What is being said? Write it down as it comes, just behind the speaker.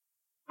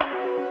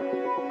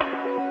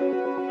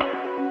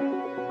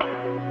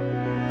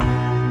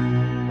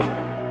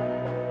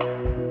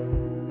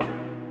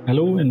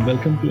Hello and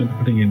welcome to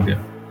Interpreting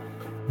India.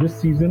 This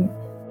season,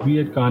 we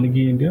at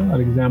Carnegie India are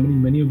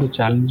examining many of the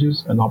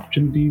challenges and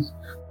opportunities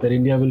that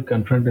India will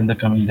confront in the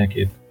coming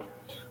decade.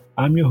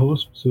 I'm your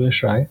host,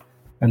 Suyash Rai,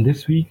 and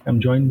this week I'm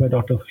joined by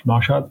Dr.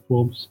 Naushad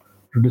Forbes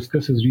to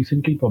discuss his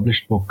recently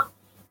published book,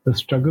 The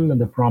Struggle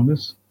and the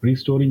Promise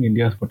Restoring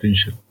India's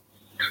Potential.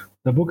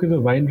 The book is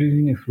a wide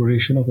ranging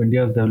exploration of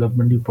India's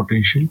developmental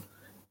potential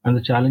and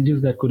the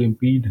challenges that could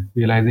impede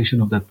realization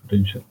of that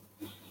potential.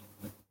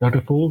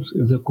 Dr. Forbes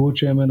is the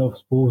co-chairman of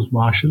Forbes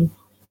Marshall,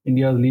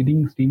 India's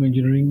leading steam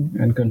engineering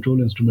and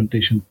control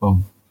instrumentation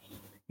firm.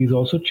 He is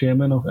also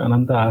chairman of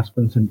Ananta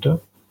Aspen Center.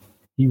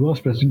 He was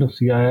president of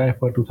CII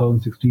for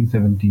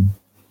 2016-17.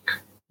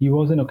 He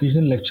was an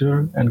occasional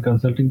lecturer and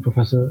consulting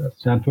professor at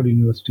Stanford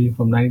University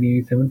from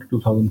 1987 to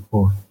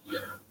 2004.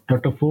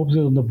 Dr. Forbes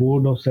is on the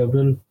board of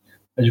several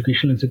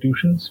educational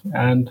institutions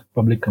and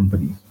public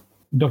companies.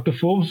 Dr.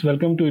 Forbes,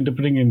 welcome to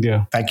Interpreting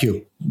India. Thank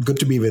you. Good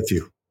to be with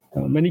you.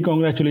 Many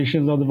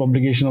congratulations on the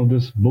publication of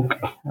this book.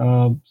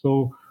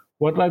 So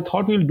what I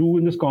thought we'll do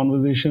in this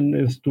conversation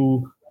is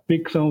to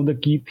pick some of the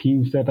key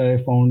themes that I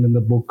found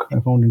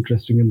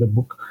interesting in the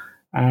book,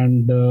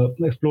 and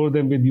explore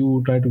them with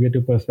you, try to get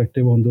your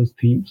perspective on those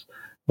themes.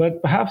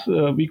 But perhaps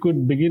we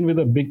could begin with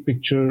a big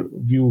picture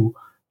view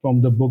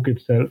from the book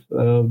itself.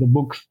 The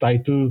book's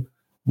title,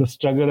 The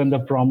Struggle and the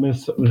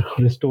Promise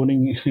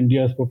Restoring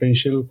India's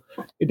Potential,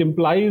 it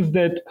implies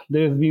that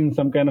there's been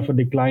some kind of a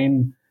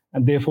decline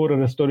and therefore a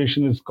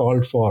restoration is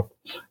called for.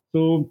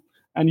 So,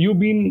 and you've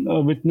been a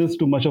witness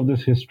to much of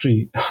this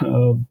history,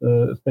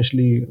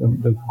 especially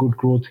the good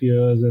growth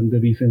years and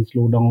the recent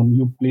slowdown.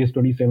 You placed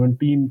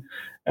 2017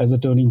 as a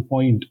turning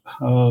point.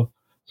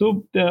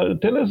 So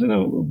tell us in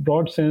a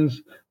broad sense,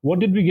 what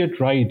did we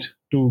get right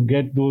to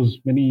get those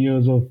many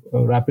years of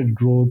rapid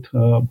growth,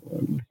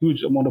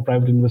 huge amount of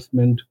private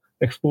investment,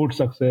 export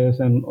success,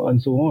 and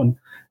so on?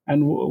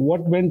 And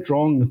what went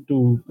wrong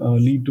to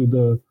lead to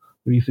the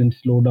recent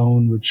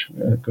slowdown, which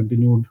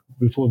continued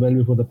well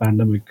before the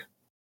pandemic?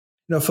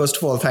 First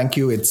of all, thank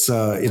you. It's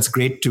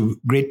great to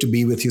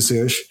be with you,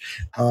 Suyash.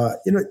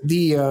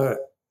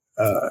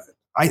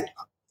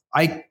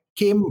 I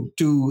came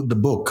to the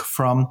book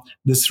from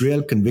this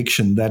real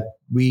conviction that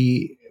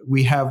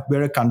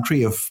we're a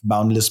country of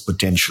boundless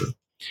potential,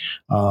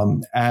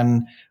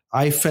 and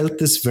I felt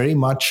this very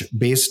much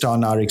based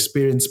on our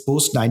experience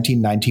post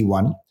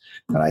 1991.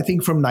 And I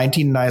think from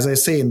as I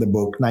say in the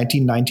book,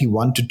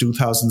 1991 to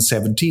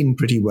 2017,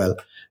 pretty well,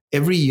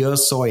 every year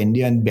saw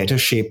India in better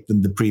shape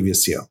than the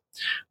previous year.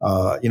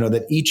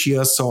 That each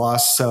year saw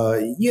us,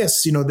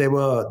 there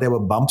were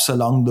bumps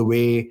along the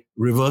way,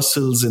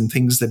 reversals and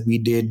things that we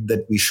did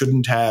that we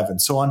shouldn't have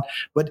and so on.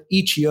 But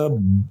each year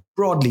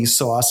broadly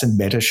saw us in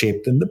better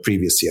shape than the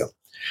previous year.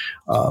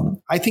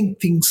 I think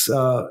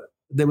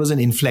there was an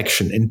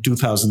inflection in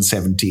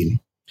 2017.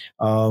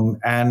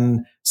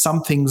 And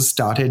some things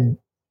started,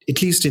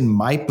 at least in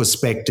my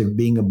perspective,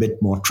 being a bit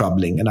more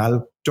troubling. And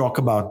I'll talk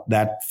about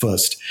that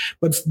first.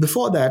 But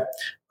before that,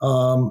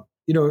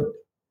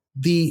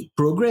 the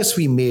progress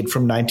we made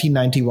from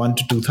 1991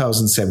 to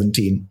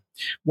 2017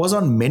 was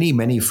on many,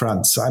 many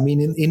fronts. I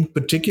mean, in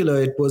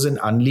particular, it was an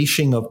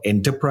unleashing of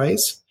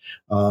enterprise,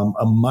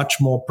 a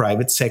much more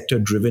private sector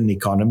driven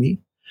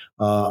economy.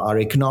 Our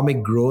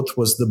economic growth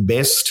was the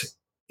best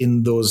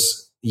in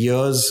those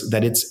years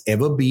that it's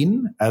ever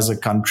been as a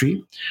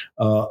country,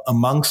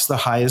 amongst the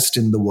highest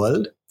in the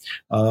world.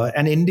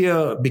 And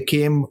India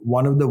became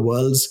one of the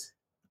world's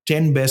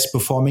 10 best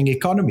performing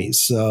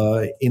economies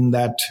in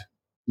that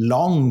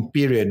long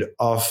period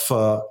of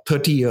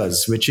 30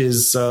 years, which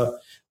is a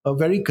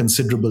very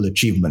considerable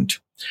achievement.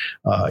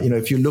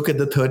 If you look at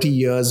the 30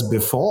 years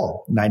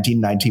before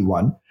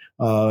 1991,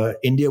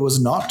 India was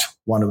not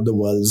one of the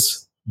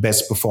world's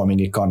best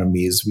performing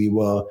economies. We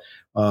were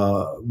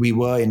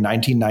in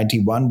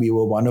 1991, we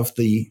were one of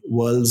the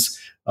world's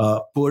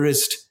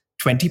poorest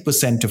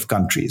 20% of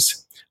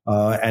countries.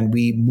 And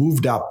we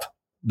moved up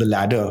the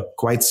ladder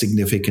quite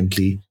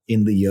significantly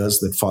in the years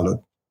that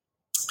followed.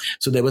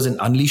 So there was an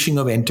unleashing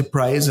of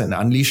enterprise, an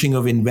unleashing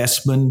of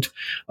investment.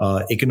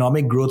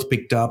 Economic growth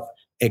picked up.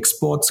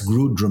 Exports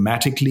grew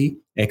dramatically.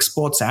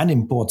 Exports and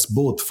imports,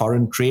 both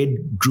foreign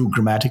trade grew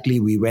dramatically.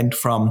 We went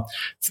from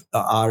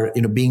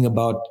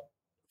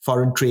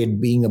foreign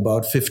trade being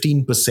about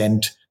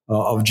 15%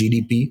 of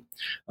GDP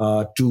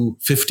to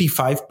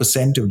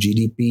 55% of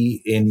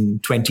GDP in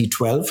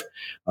 2012,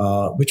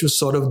 which was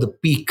sort of the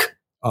peak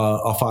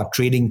of our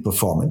trading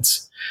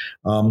performance.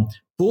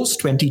 Post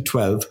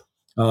 2012,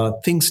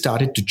 things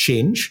started to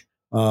change.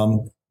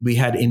 We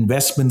had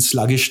investment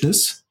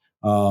sluggishness.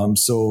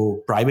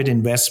 So private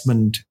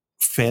investment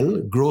fell,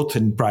 growth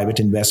in private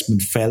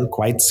investment fell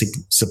quite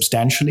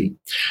substantially.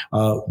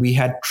 We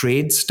had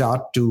trade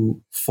start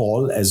to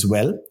fall as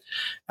well.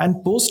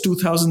 And post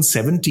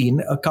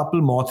 2017, a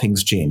couple more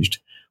things changed.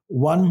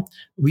 One,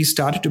 we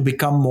started to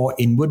become more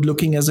inward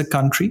looking as a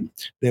country.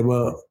 There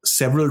were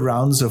several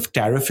rounds of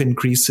tariff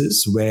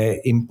increases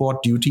where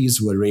import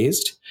duties were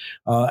raised.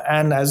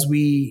 And as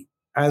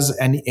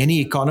any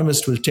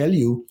economist will tell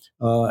you,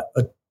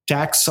 a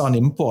tax on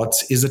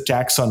imports is a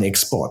tax on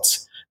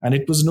exports. And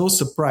it was no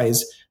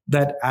surprise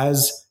that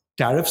as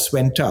tariffs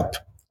went up,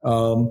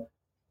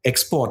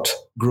 export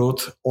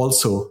growth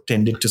also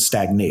tended to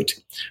stagnate.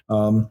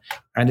 And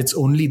it's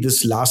only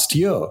this last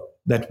year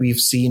that we've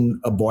seen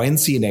a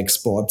buoyancy in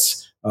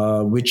exports,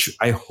 which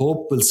I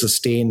hope will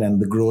sustain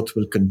and the growth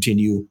will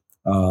continue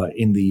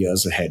in the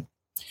years ahead.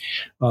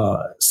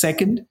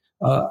 Second,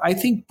 I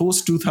think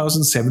post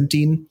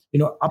 2017,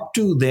 up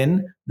to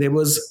then, there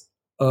was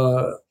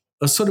a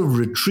sort of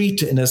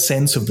retreat in a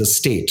sense of the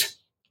state.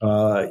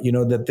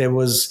 That there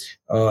was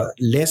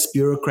less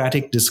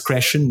bureaucratic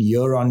discretion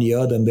year on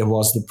year than there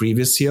was the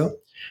previous year.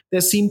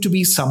 There seemed to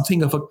be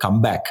something of a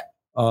comeback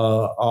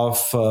of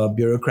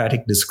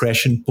bureaucratic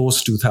discretion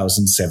post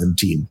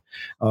 2017.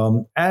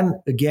 And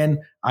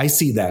again, I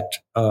see that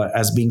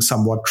as being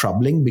somewhat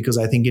troubling because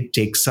I think it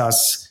takes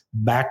us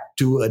back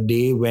to a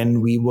day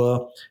when we were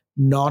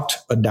not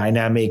a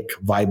dynamic,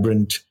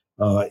 vibrant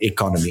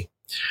economy.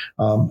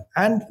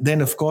 And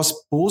then, of course,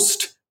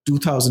 post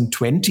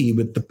 2020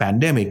 with the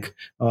pandemic,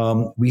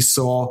 we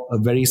saw a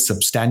very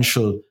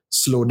substantial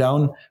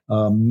slowdown.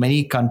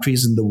 Many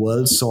countries in the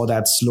world saw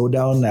that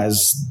slowdown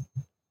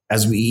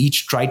as we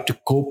each tried to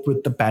cope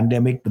with the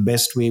pandemic the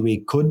best way we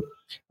could.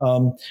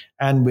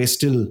 And we're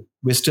still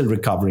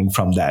recovering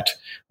from that.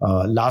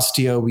 Last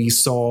year, we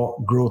saw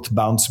growth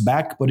bounce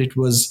back, but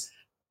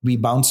we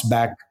bounced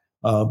back.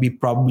 We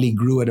probably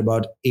grew at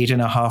about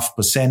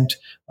 8.5%,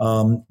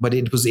 but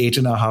it was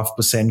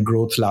 8.5%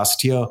 growth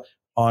last year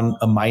on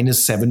a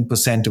minus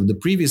 7% of the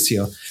previous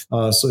year.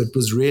 So it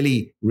was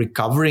really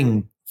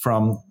recovering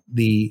from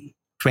the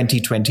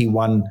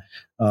 2021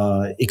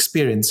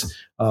 experience,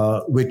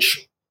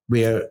 which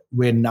we're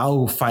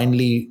now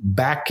finally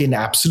back in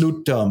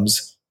absolute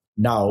terms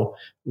now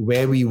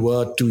where we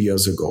were 2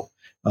 years ago.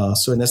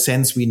 So in a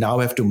sense, we now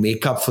have to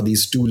make up for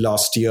these 2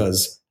 lost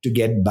years to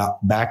get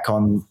back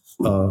on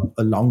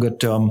a longer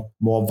term,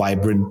 more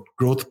vibrant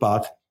growth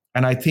path.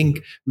 And I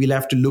think we'll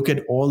have to look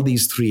at all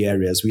these 3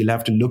 areas. We'll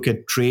have to look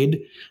at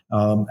trade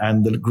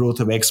and the growth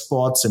of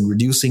exports and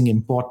reducing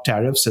import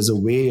tariffs as a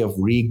way of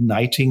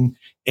reigniting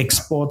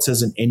exports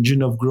as an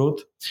engine of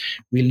growth.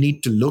 We'll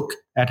need to look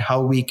at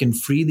how we can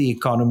free the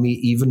economy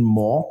even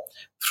more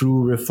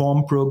through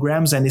reform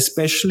programs and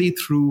especially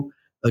through,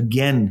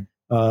 again,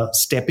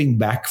 stepping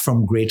back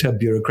from greater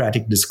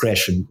bureaucratic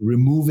discretion,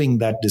 removing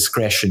that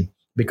discretion,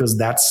 because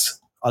that's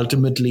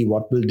ultimately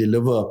what will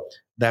deliver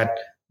that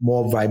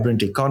more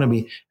vibrant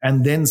economy,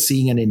 and then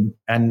seeing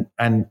an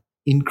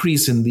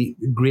increase in the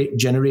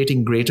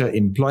generating greater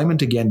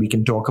employment. Again, we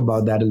can talk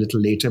about that a little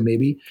later,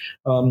 maybe,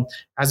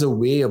 as a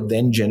way of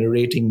then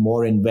generating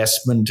more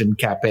investment in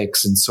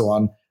capex and so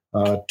on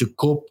to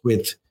cope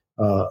with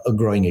a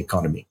growing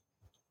economy.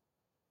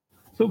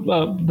 So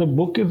the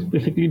book is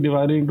basically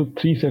divided into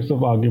 3 sets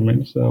of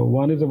arguments.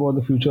 One is about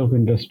the future of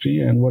industry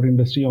and what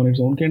industry on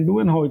its own can do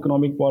and how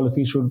economic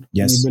policy should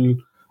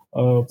enable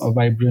a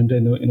vibrant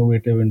and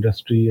innovative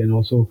industry, and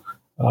also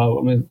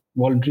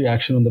voluntary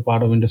action on the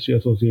part of industry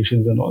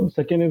associations and all. The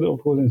second is,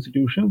 of course,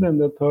 institutions, and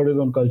the third is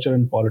on culture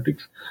and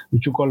politics,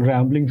 which you call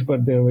ramblings,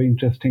 but they're very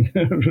interesting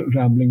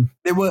ramblings.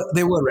 They were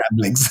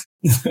ramblings.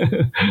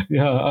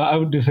 Yeah, I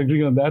would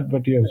disagree on that,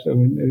 but yes, I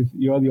mean,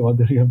 you are the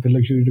author, you have the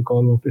luxury to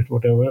call it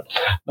whatever.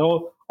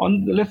 Now,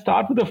 let's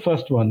start with the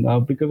first one,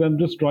 because I'm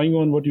just drawing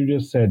on what you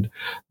just said,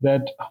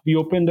 that we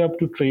opened up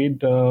to trade.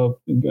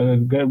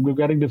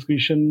 Bureaucratic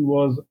discretion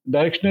was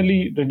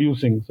directionally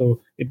reducing,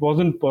 so it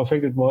wasn't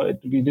perfect.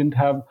 We didn't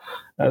have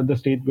the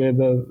state where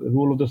the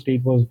role of the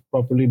state was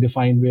properly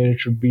defined, where it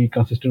should be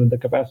consistent with the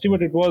capacity,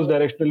 but it was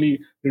directionally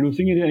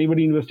reducing it.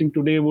 Anybody investing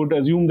today would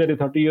assume that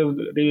 30 years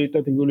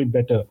later things will be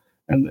better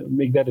and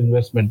make that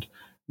investment.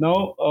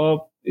 Now,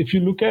 if you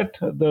look at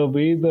the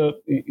way the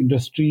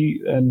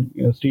industry and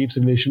states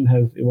relation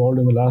has evolved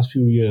in the last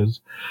few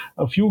years,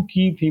 a few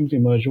key themes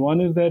emerge.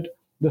 One is that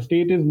the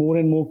state is more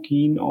and more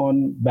keen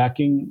on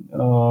backing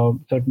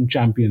certain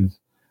champions.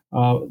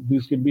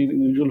 These could be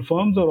individual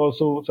firms or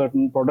also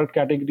certain product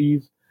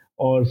categories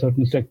or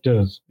certain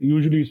sectors.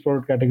 Usually it's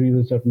product categories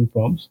and certain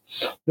firms.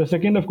 The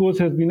second, of course,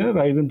 has been a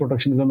rise in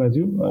protectionism, as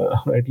you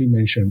rightly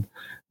mentioned.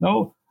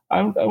 Now,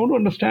 I want to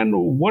understand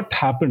what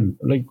happened,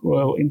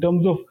 in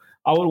terms of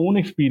our own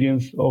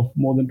experience of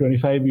more than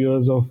 25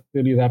 years of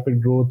really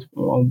rapid growth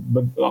on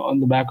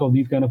the back of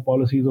these kind of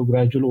policies of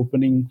gradual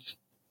opening,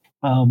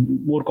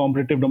 more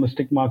competitive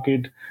domestic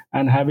market,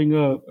 and having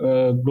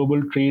a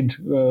global trade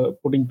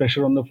putting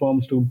pressure on the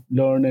firms to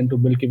learn and to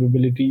build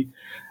capability.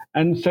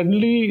 And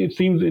suddenly it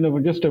seems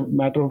in just a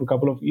matter of a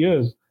couple of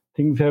years,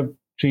 things have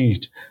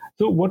changed.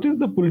 So what is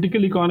the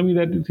political economy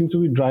that seems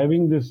to be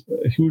driving this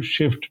huge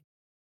shift?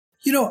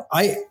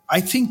 I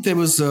think there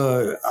was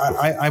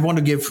I want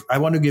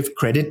to give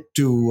credit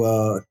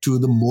to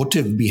the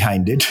motive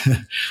behind it,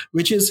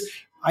 which is,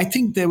 I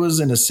think there was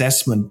an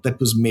assessment that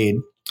was made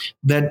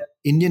that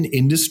Indian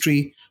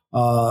industry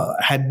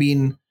had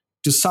been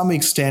to some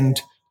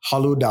extent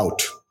hollowed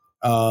out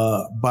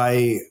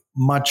by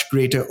much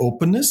greater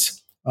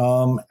openness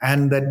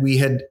and that we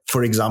had,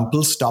 for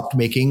example, stopped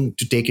making,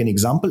 to take an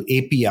example,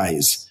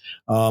 APIs.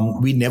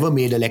 We never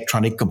made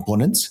electronic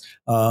components,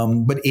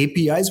 but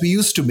APIs we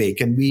used to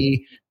make, and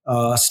we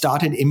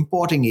started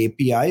importing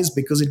APIs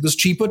because it was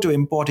cheaper to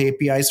import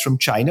APIs from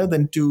China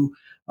than to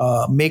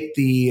make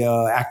the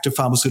active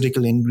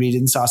pharmaceutical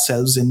ingredients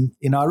ourselves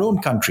in our own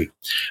country.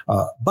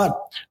 But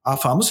our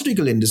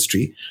pharmaceutical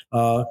industry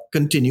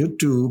continued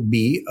to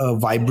be a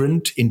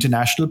vibrant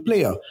international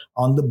player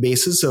on the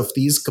basis of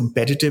these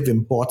competitive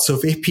imports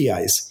of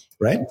APIs,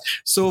 right?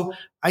 So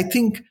I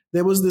think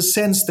there was this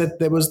sense that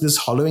there was this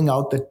hollowing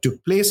out that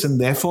took place, and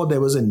therefore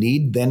there was a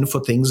need then for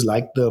things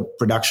like the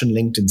production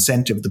linked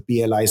incentive, the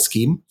PLI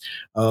scheme,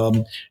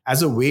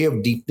 as a way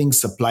of deepening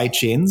supply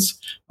chains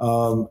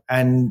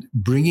and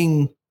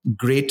bringing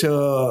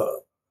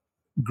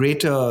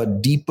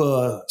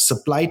deeper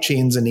supply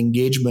chains and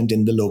engagement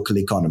in the local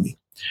economy.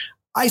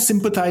 I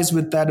sympathize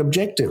with that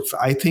objective.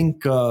 I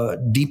think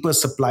deeper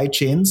supply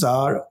chains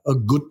are a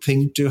good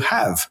thing to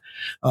have.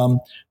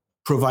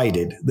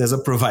 Provided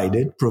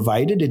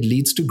it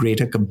leads to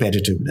greater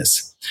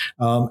competitiveness,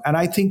 and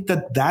I think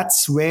that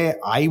that's where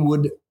I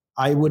would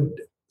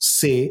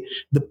say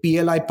the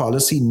PLI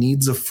policy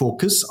needs a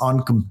focus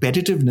on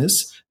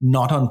competitiveness,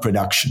 not on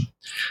production.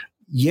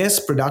 Yes,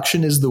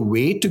 production is the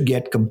way to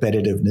get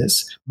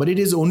competitiveness, but it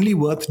is only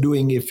worth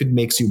doing if it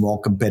makes you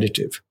more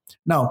competitive.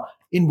 Now,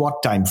 in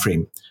what time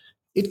frame?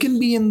 It can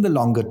be in the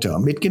longer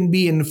term. It can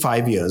be in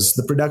 5 years.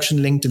 The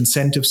production linked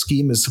incentive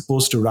scheme is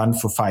supposed to run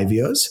for 5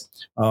 years.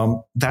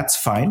 That's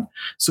fine.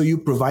 So you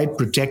provide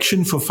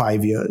protection for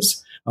 5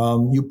 years.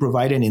 You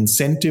provide an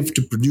incentive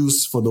to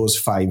produce for those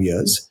 5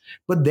 years.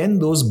 But then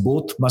those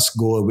both must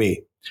go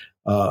away.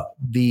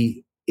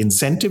 The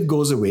incentive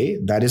goes away.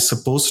 That is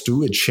supposed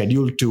to, it's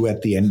scheduled to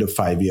at the end of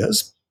 5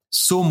 years.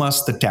 So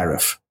must the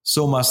tariff.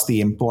 So must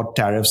the import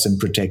tariffs and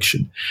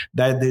protection.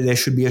 That there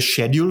should be a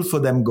schedule for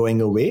them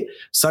going away,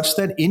 such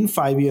that in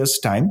 5 years'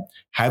 time,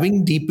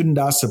 having deepened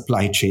our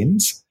supply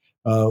chains,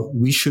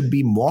 we should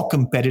be more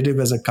competitive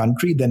as a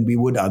country than we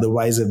would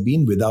otherwise have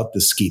been without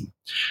the scheme.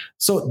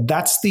 So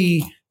that's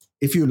the,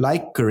 if you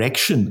like,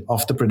 correction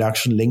of the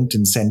production linked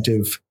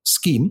incentive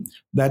scheme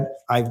that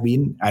I've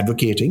been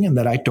advocating and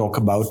that I talk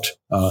about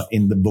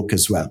in the book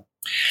as well.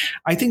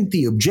 I think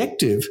the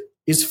objective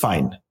is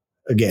fine.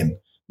 Again,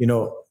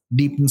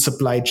 deepen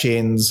supply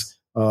chains,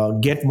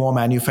 get more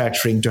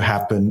manufacturing to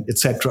happen,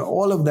 etc.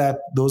 All of that,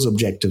 those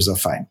objectives are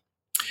fine.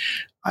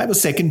 I have a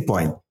second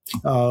point,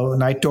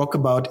 and I talk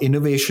about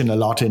innovation a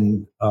lot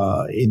in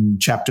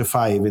chapter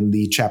 5, in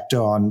the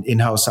chapter on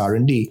in-house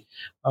R&D.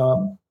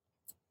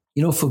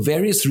 For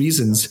various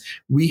reasons,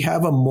 we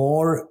have a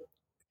more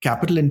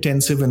capital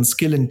intensive and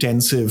skill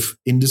intensive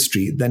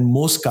industry than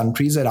most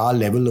countries at our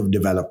level of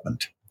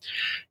development.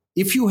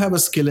 If you have a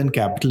skill and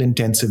capital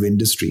intensive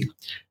industry,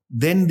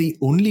 then the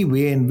only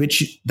way in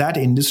which that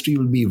industry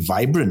will be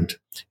vibrant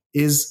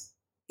is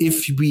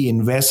if we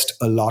invest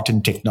a lot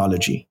in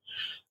technology.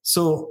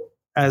 So,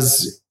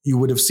 as you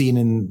would have seen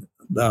in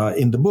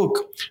the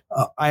book,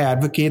 I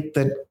advocate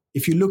that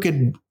if you look at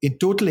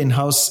total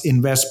in-house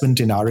investment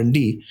in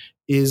R&D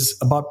is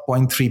about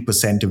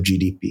 0.3% of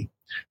GDP.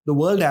 The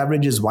world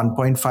average is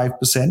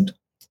 1.5%.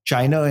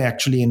 China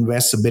actually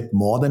invests a bit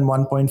more than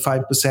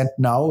 1.5%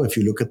 now. If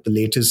you look at the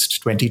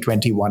latest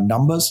 2021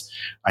 numbers,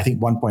 I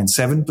think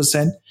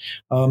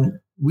 1.7%.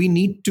 We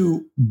need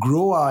to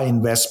grow our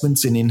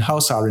investments in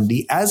in-house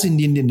R&D as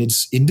Indian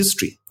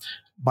industry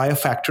by a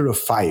factor of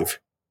 5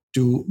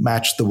 to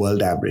match the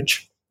world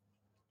average.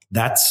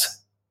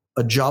 That's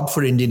a job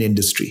for Indian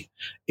industry.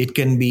 It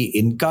can be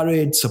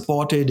encouraged,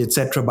 supported,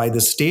 etc. by the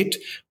state,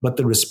 but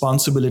the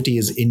responsibility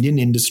is Indian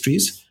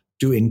industries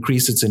to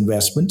increase its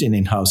investment in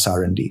in-house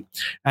R&D.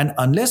 And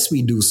unless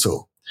we do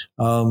so,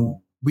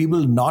 we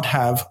will not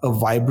have a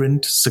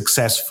vibrant,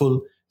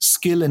 successful,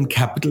 skill and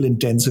capital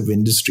intensive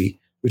industry,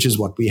 which is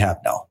what we have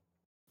now.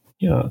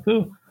 Yeah.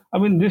 So,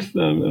 this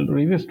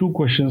raises two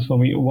questions for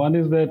me. One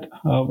is that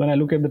when I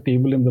look at the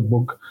table in the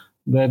book,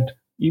 that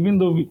even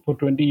though for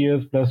 20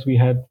 years plus we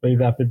had very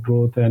rapid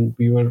growth and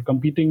we were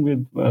competing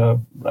with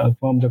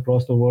firms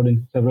across the world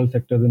in several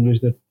sectors in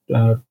which the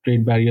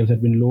trade barriers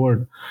had been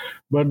lowered,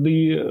 but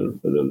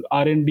the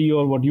R&D,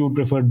 or what you would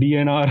prefer,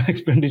 DNR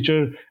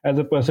expenditure as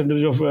a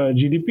percentage of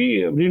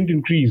GDP didn't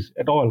increase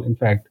at all. In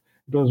fact,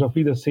 it was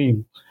roughly the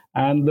same.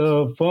 And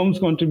the firm's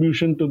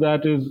contribution to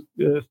that is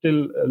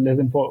still less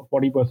than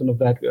 40% of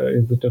that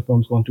is the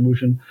firm's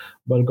contribution.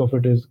 Bulk of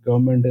it is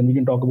government, and we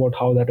can talk about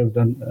how that is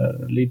done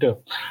later.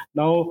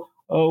 Now,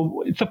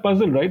 it's a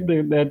puzzle, right?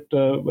 That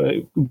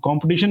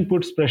competition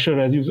puts pressure,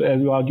 as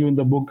you argue in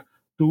the book,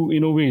 to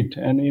innovate.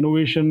 And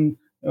innovation,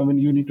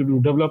 you need to do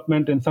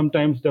development, and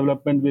sometimes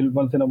development will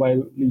once in a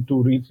while lead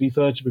to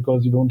research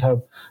because you don't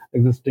have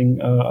existing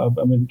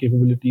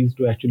capabilities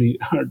to actually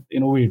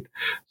innovate.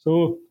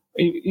 So,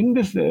 in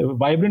this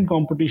vibrant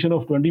competition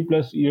of 20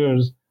 plus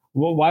years,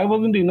 why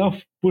wasn't enough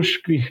push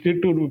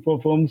created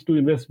for firms to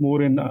invest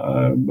more in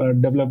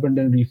development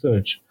and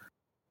research?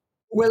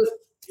 Well,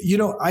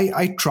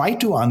 I try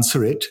to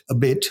answer it a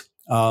bit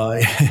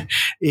Uh,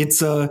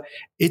 it's a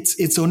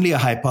it's only a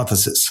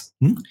hypothesis.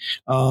 And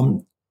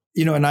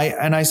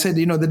I said,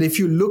 that if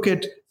you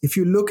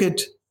look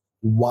at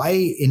why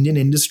Indian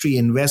industry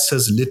invests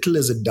as little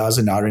as it does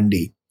in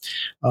R&D,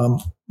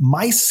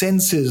 my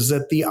sense is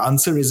that the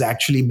answer is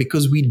actually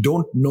because we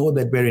don't know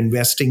that we're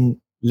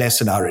investing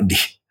less in R&D.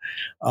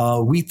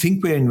 We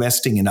think we're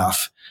investing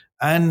enough,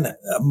 and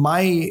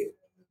my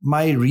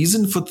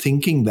reason for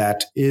thinking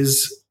that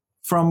is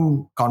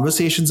from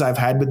conversations I've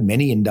had with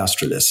many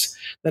industrialists,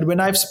 that when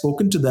I've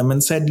spoken to them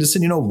and said,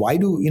 listen, why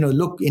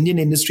look, Indian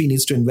industry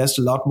needs to invest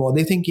a lot more.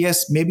 They think,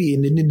 yes, maybe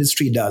Indian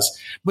industry does,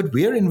 but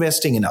we're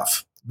investing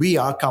enough.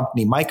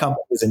 My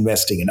company is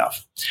investing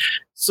enough.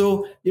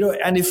 So,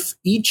 and if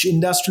each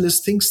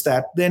industrialist thinks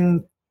that,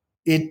 then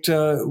we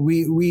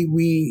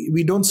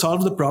don't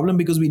solve the problem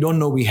because we don't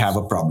know we have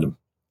a problem.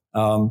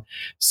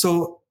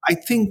 So I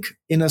think,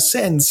 in a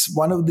sense,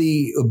 one of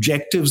the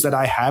objectives that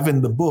I have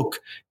in the book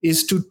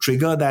is to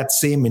trigger that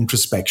same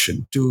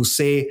introspection, to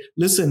say,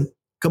 listen,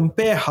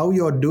 compare how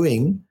you're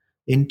doing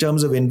in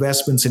terms of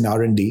investments in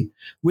R&D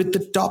with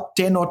the top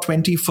 10 or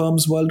 20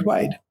 firms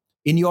worldwide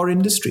in your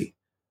industry,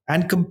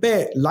 and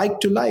compare like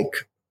to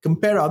like,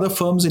 compare other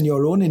firms in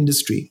your own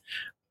industry.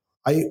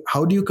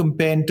 How do you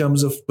compare in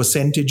terms of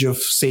percentage of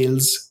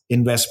sales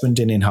investment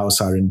in in-house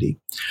R&D?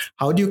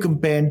 How do you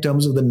compare in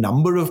terms of the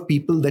number of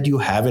people that you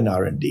have in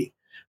R&D?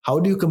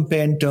 How do you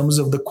compare in terms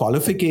of the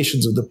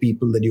qualifications of the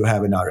people that you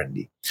have in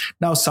R&D?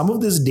 Now, some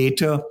of this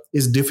data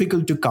is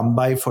difficult to come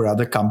by for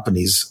other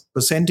companies.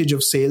 Percentage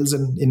of sales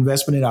and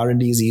investment in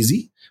R&D is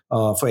easy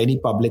for any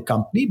public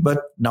company,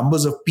 but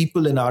numbers of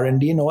people in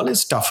R&D and all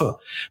is tougher.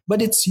 But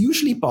it's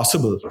usually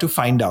possible to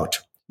find out.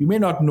 You may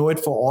not know it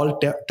for all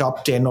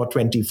top 10 or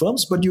 20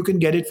 firms, but you can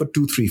get it for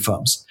 2-3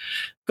 firms.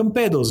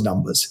 Compare those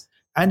numbers.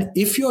 And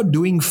if you're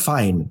doing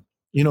fine,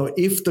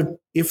 if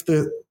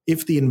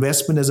the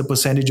investment as a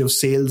percentage of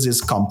sales is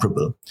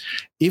comparable,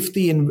 if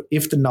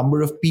the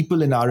number of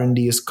people in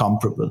R&D is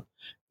comparable,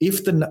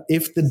 if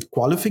the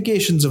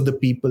qualifications of the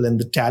people and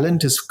the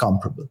talent is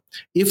comparable,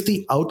 if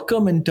the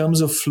outcome in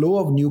terms of flow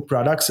of new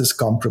products is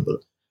comparable,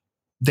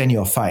 then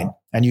you're fine.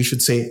 And you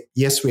should say,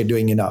 yes, we're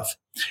doing enough.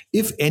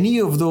 If any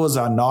of those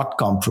are not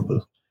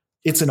comparable,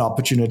 it's an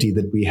opportunity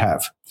that we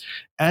have.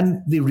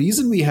 And the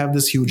reason we have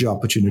this huge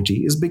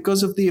opportunity is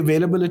because of the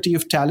availability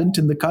of talent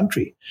in the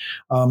country.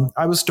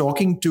 I was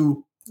talking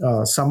to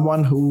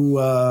someone who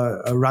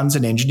runs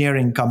an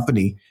engineering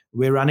company.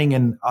 We're running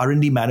an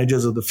R&D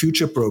Managers of the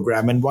Future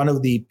program, and one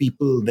of the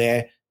people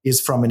there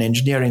is from an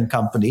engineering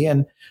company.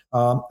 And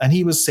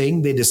he was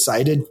saying they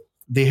decided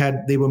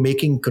they were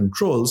making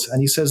controls,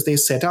 and he says they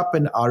set up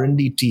an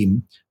R&D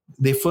team.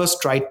 They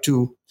first tried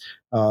to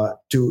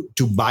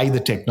buy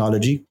the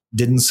technology,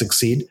 didn't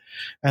succeed,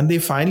 and they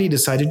finally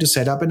decided to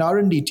set up an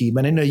R&D team.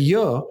 And in a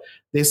year,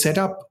 they set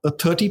up a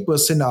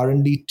 30-person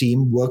R&D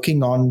team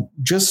working on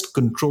just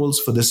controls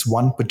for this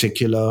one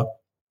particular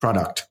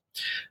product.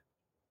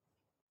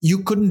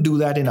 You couldn't do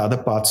that in other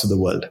parts of the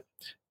world.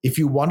 If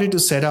you wanted to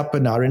set up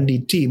an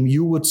R&D team,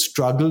 you would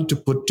struggle to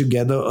put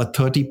together a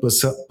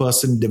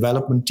 30-person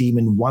development team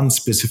in one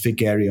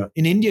specific area.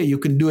 In India, you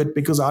can do it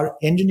because our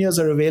engineers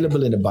are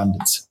available in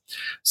abundance.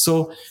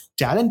 So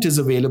talent is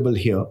available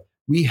here.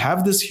 We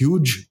have this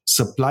huge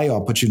supply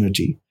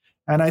opportunity.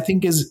 And I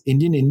think as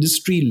Indian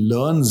industry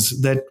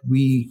learns that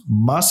we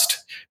must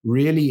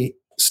really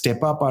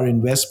step up our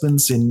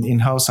investments in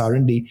in-house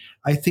R&D,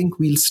 I think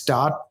we'll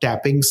start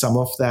tapping some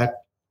of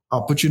that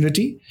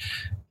opportunity.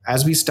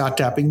 As we start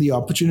tapping the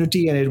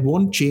opportunity, and it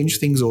won't change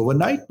things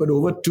overnight, but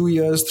over 2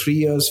 years, 3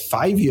 years,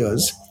 5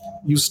 years,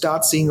 you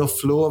start seeing a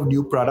flow of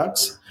new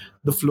products.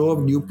 The flow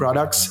of new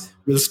products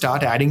will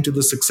start adding to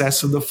the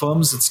success of the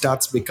firms. It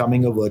starts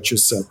becoming a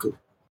virtuous circle.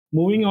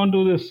 Moving on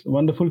to this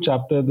wonderful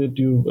chapter that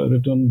you've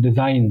written,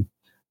 design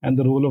and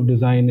the role of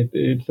design.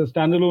 It's a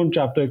standalone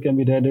chapter. It can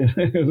be read as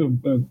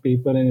a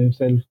paper in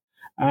itself.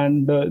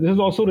 And this is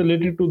also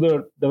related to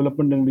the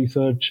development and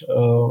research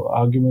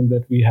argument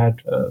that we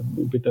had a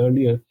bit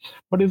earlier.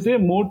 But is there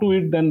more to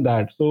it than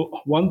that?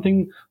 So one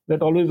thing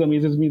that always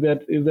amazes me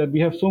is that we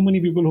have so many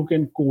people who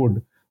can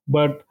code,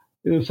 but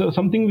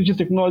something which is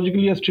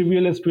technologically as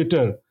trivial as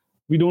Twitter,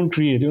 we don't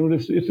create.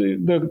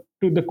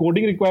 The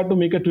coding required to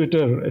make a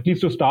Twitter, at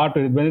least to start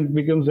with. When it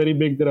becomes very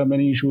big, there are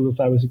many issues of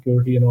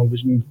cybersecurity and all,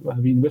 which means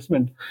heavy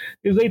investment.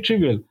 Is very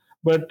trivial,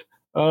 but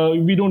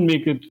we don't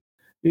make it.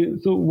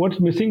 So what's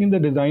missing in the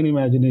design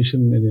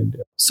imagination in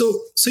India? So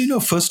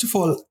first of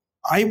all,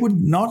 I would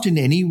not in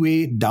any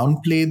way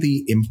downplay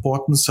the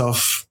importance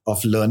of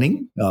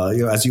learning.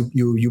 As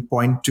you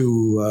point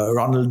to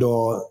Ronald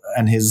Daw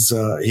and his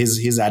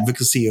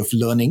advocacy of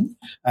learning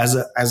as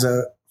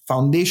a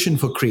foundation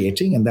for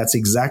creating, and it's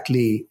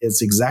exactly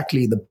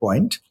the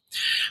point.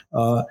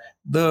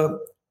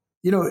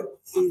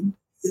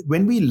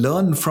 When we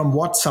learn from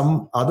what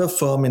some other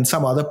firm in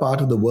some other part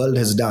of the world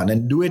has done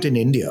and do it in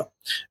India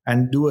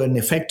and do an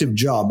effective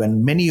job,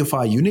 and many of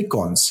our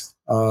unicorns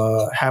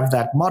have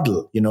that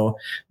model.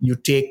 You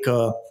take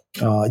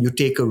You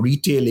take a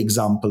retail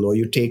example, or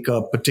you take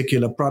a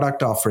particular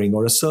product offering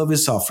or a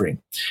service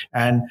offering,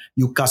 and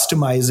you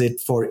customize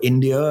it for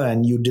India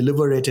and you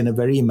deliver it in a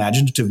very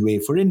imaginative way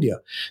for India.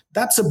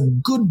 That's a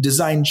good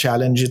design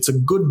challenge. It's a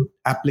good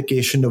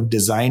application of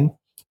design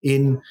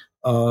in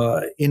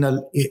a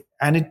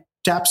and it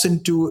taps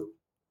into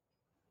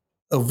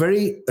a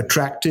very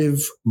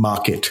attractive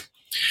market.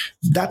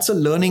 That's a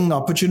learning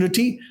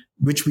opportunity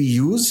which we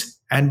use,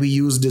 and we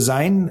use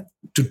design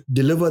to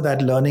deliver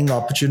that learning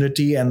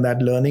opportunity and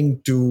that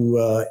learning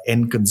to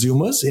end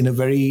consumers in a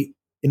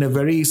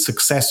very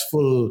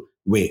successful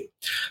way.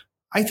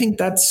 I think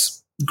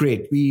that's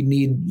great. We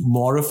need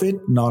more of it,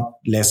 not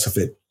less of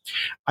it.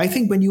 I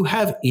think when you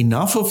have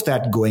enough of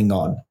that going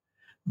on,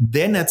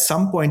 then at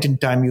some point in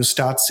time you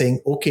start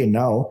saying, okay,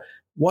 now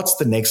what's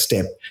the next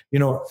step? You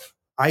know,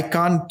 I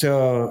can't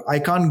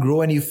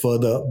grow any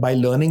further by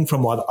learning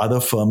from what other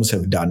firms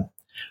have done.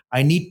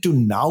 I need to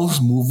now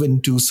move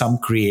into some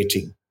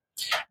creating.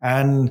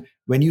 And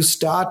when you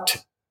start,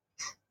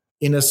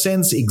 in a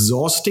sense,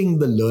 exhausting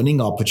the learning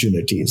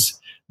opportunities,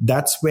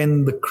 that's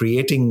when the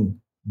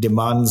creating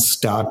demands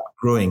start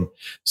growing.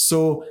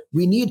 So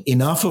we need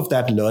enough of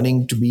that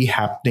learning to be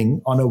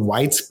happening on a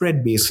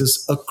widespread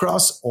basis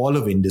across all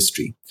of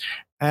industry.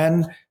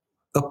 And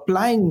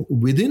applying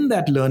within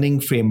that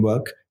learning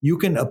framework, you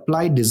can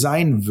apply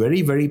design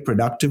very, very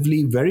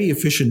productively, very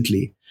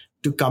efficiently,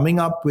 to coming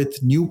up with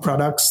new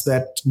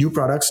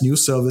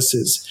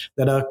services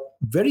that are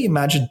very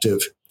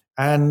imaginative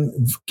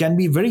and can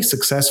be very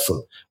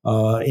successful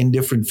in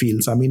different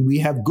fields. I mean, we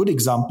have good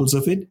examples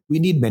of it. We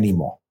need many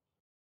more.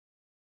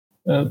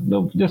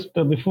 No, just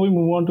before we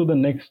move on to the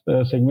next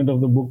segment of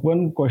the book,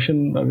 one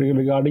question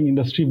regarding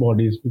industry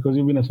bodies, because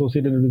you've been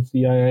associated with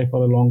CII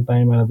for a long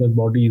time and other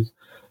bodies.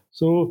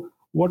 So,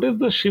 what is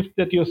the shift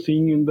that you're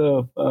seeing in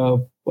the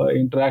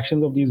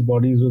interactions of these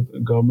bodies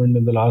with government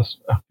in the last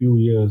few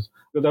years?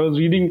 Because I was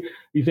reading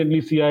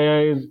recently,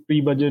 CII's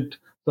pre-budget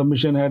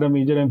submission had a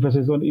major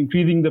emphasis on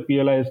increasing the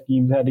PLI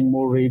schemes, adding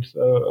more rates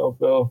of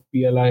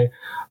PLI.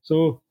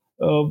 So,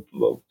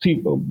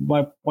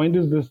 my point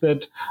is this,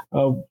 that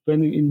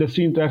when the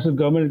industry interacts with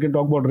government, it can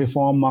talk about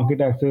reform,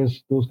 market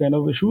access, those kind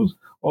of issues,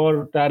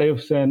 or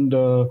tariffs and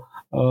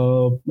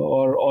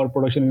or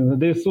production.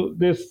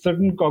 There's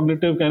certain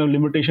cognitive kind of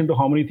limitation to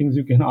how many things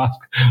you can ask.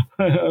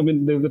 I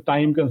mean, there's a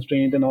time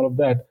constraint and all of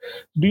that.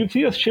 Do you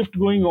see a shift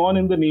going on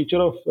in the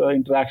nature of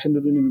interaction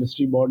within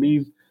industry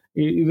bodies?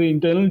 Is the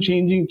internal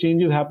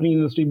changes happening in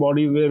industry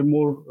bodies where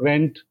more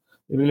rent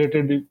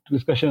related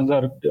discussions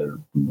are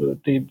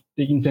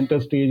taking center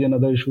stage and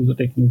other issues are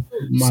taking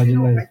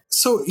marginalized?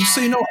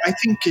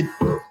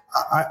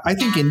 I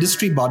think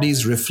industry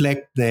bodies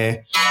reflect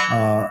their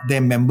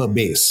member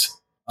base,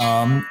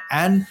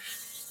 and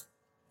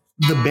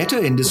the better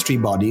industry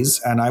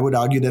bodies, and I would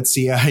argue that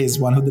CI is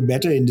one of the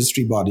better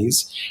industry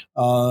bodies.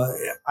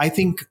 I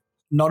think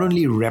not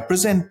only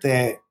represent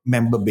their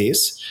member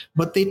base,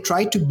 but they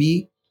try to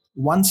be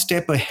one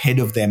step ahead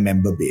of their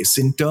member base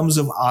in terms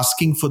of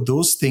asking for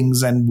those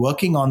things and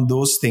working on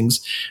those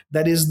things.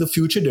 That is the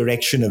future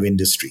direction of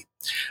industry.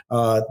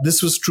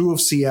 This was true of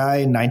CI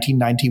in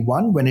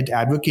 1991 when it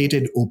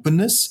advocated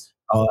openness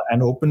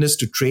and openness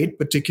to trade,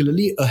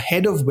 particularly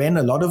ahead of when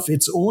a lot of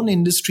its own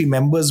industry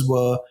members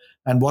were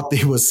and what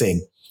they were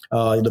saying.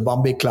 The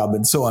Bombay Club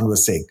and so on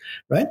was saying,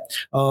 right?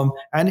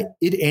 And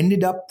it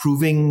ended up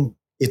proving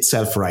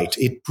itself right.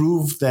 It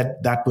proved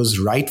that that was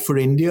right for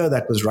India,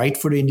 that was right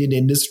for Indian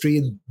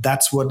industry.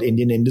 That's what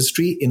Indian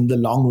industry in the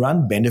long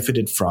run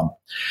benefited from.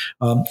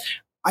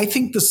 I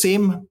think the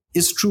same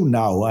is true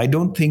now. I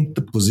don't think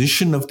the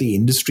position of the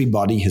industry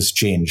body has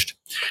changed.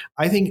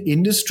 I think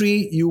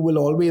industry, you will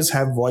always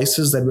have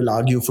voices that will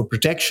argue for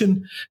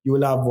protection. You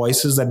will have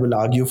voices that will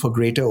argue for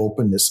greater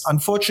openness.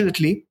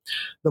 Unfortunately,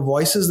 the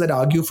voices that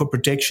argue for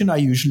protection are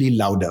usually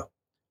louder.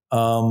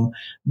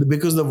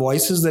 Because the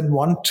voices that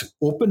want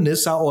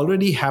openness are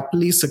already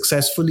happily,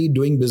 successfully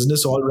doing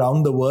business all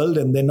around the world,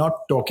 and they're not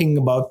talking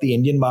about the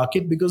Indian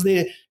market because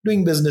they're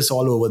doing business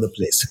all over the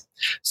place.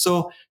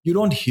 So you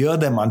don't hear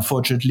them,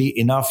 unfortunately,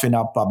 enough in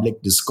our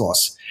public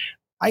discourse.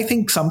 I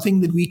think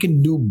something that we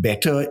can do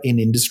better in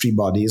industry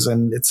bodies,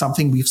 and it's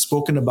something we've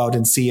spoken about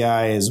in CI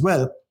as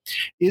well,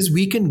 is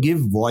we can give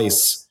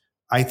voice,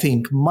 I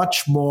think,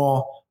 much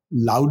more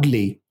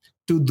loudly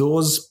to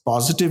those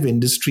positive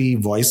industry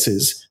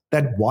voices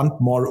that want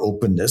more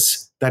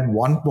openness, that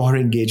want more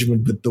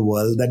engagement with the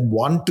world, that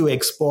want to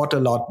export a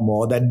lot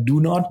more, that do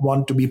not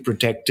want to be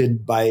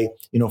protected by,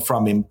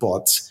 from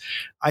imports.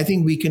 I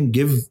think we can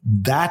give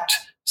that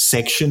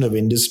section of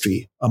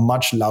industry a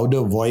much louder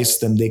voice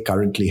than they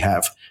currently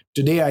have.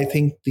 Today, I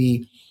think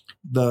the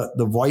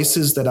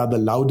voices that are the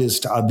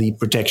loudest are the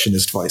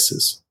protectionist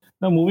voices.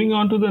 Now, moving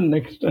on to the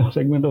next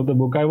segment of the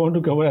book, I want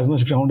to cover as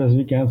much ground as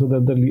we can so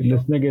that the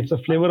listener gets a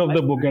flavor of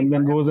the book and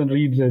then goes and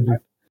reads it.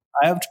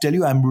 I have to tell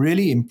you, I'm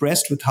really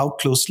impressed with how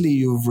closely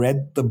you've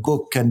read the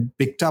book and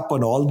picked up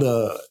on all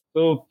the...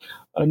 So,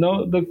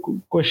 Now, the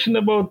question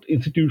about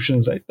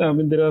institutions, right? I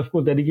mean, there are, of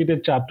course,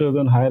 dedicated chapters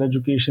on higher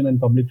education and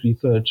public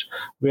research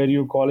where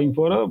you're calling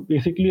for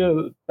basically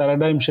a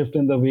paradigm shift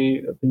in the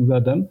way things are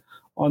done.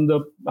 On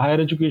the higher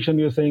education,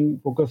 you're saying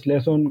focus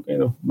less on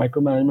kind of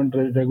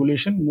micromanagement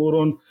regulation, more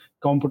on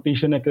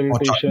competition Autonomy.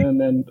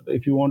 accreditation, and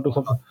if you want to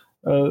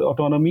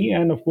autonomy,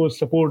 and of course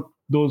support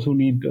those who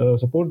need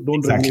support. Don't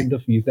Exactly. regulate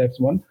the fees. That's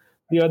one.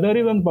 The other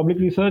is on public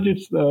research.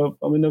 It's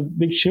I mean a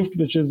big shift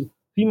which is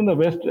seen in the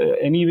West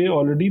anyway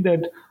already,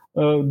 that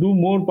do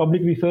more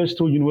public research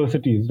through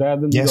universities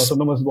rather than these Yes.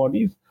 autonomous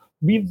bodies.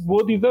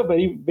 Both these are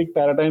very big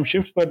paradigm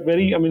shifts, but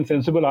very, I mean,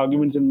 sensible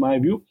arguments in my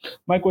view.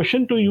 My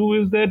question to you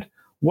is that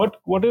what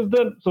is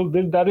the, so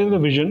that is the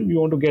vision you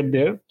want to get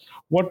there.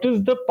 What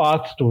is the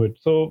path to it?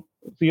 So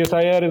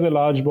CSIR is a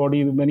large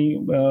body, many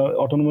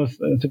autonomous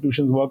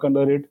institutions work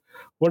under it.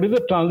 What is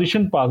the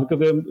transition path?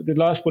 Because the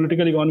large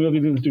political economy of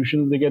these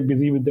institutions, they get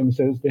busy with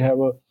themselves.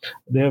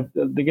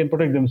 They can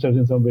protect themselves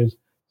in some ways.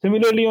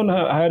 Similarly, on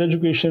higher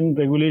education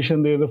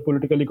regulation, there is a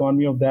political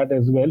economy of that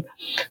as well.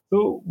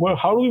 So,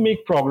 how do we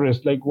make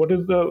progress? Like, what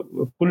is the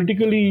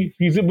politically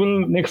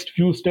feasible next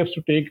few steps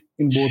to take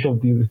in both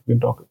of these? We can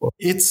talk about.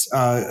 It's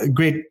a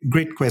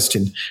great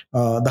question.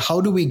 The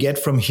how do we get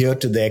from here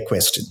to there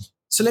question.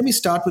 So let me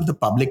start with the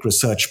public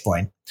research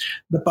point.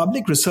 The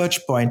public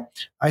research point,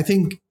 I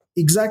think,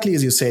 exactly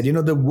as you said,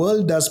 the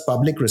world does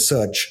public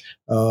research,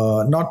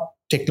 not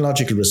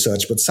technological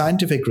research, but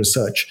scientific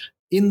research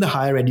in the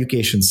higher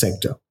education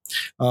sector.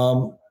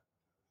 Um,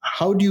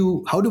 how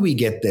do we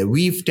get there?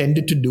 We've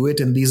tended to do it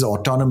in these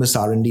autonomous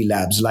R&D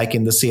labs, like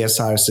in the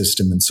CSR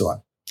system and so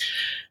on.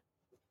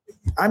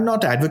 I'm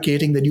not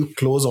advocating that you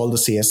close all the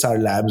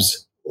CSR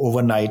labs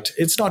overnight.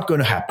 It's not going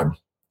to happen,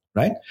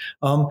 right?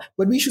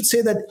 But we should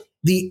say that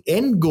the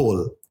end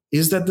goal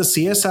is that the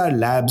CSR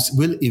labs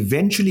will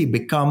eventually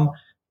become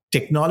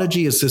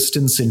technology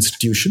assistance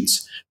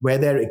institutions where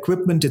their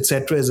equipment,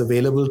 etc., is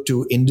available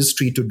to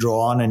industry to draw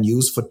on and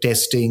use for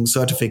testing,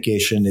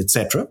 certification,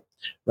 etc.,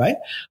 right?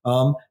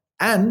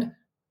 And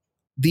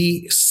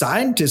the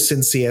scientists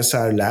in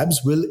CSR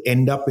labs will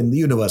end up in the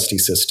university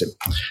system.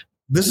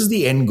 This is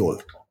the end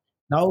goal.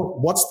 Now,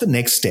 what's the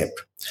next step?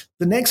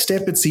 The next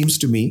step, it seems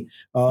to me,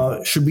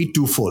 should be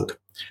twofold.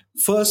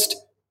 First,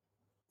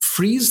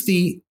 freeze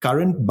the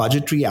current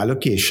budgetary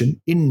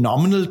allocation in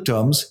nominal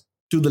terms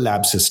to the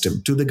lab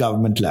system, to the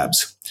government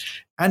labs.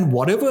 And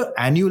whatever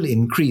annual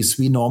increase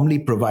we normally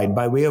provide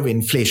by way of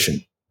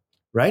inflation,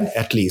 right,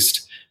 at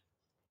least,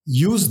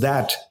 use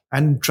that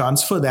and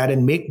transfer that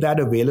and make that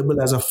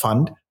available as a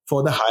fund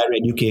for the higher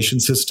education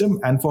system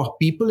and for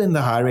people in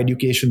the higher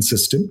education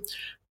system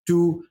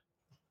to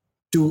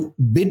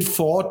bid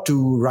for,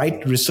 to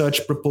write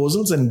research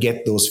proposals and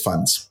get those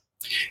funds.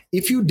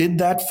 If you did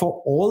that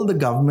for all the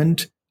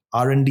government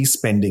R&D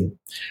spending,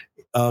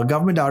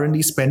 government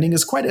R&D spending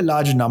is quite a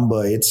large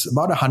number. It's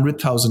about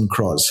 100,000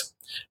 crores.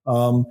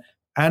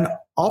 And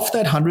of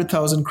that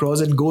 100,000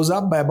 crores, it goes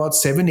up by about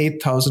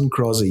 8,000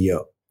 crores a year.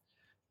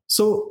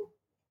 So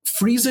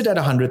freeze it at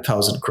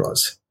 100,000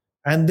 crores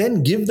and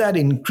then give that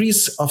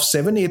increase of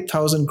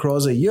 8,000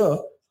 crores a year,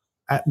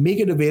 make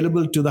it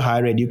available to the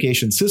higher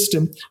education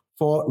system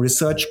for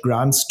research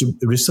grants, to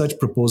research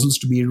proposals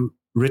to be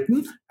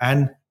written,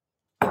 and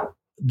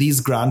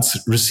these grants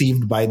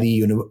received by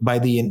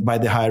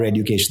the higher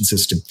education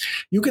system.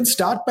 You can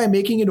start by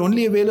making it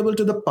only available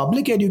to the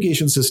public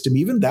education system.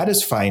 Even that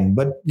is fine,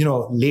 but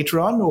later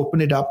on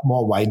open it up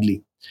more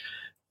widely.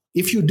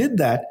 If you did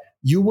that,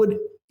 you would,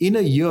 in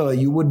a year,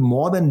 you would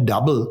more than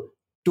double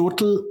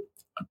total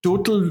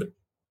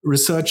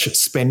research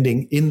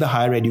spending in the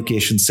higher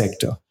education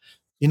sector.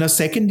 In a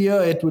second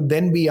year, it would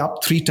then be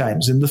up 3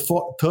 times. In the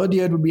third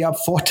year, it would be up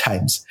 4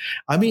 times.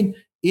 I mean,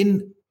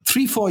 in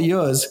 3-4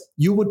 years,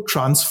 you would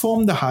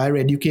transform the higher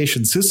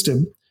education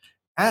system.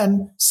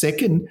 And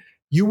second,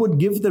 you would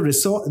give the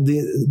resource,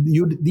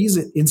 these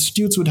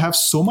institutes would have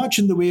so much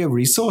in the way of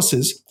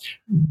resources,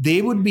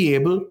 they would be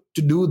able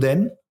to do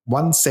then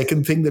one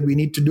second thing that we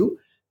need to do,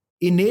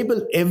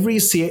 enable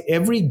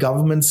every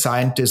government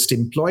scientist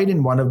employed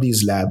in one of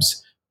these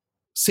labs,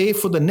 say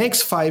for the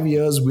next 5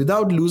 years,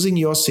 without losing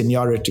your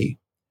seniority,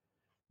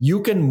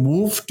 you can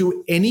move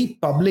to any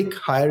public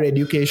higher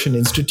education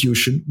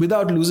institution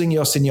without losing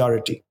your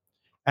seniority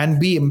and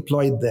be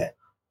employed there.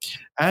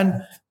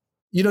 And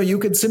you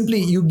could simply,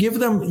 you give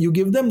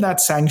them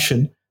that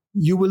sanction.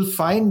 You will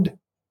find,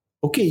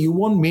 okay, you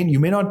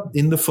may not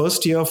in the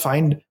first year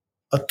find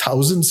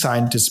 1,000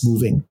 scientists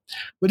moving,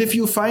 but if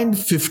you find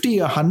 50,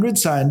 100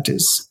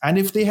 scientists, and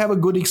if they have a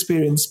good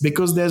experience,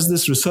 because there's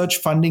this research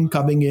funding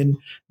coming in,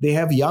 they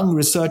have young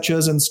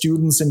researchers and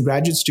students and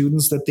graduate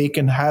students that they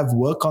can have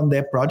work on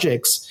their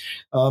projects.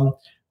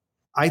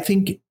 I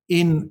think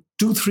in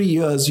 2-3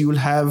 years you'll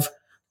have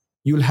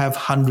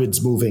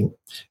hundreds moving,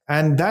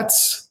 and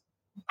that's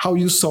how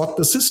you sort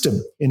the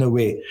system. In a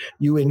way,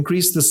 you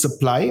increase the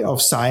supply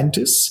of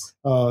scientists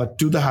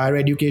to the higher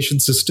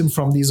education system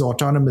from these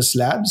autonomous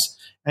labs,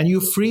 and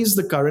you freeze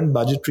the current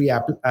budgetary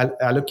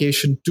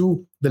allocation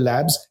to the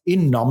labs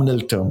in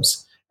nominal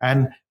terms.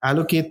 and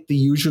allocate the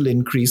usual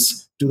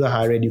increase to the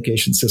higher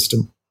education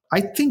system.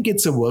 I think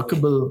it's a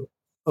workable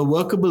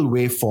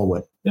way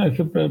forward. Yeah, it's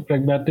a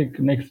pragmatic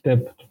next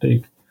step to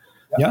take.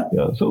 Yeah.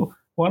 Yeah. So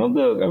one of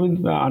the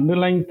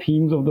underlying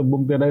themes of the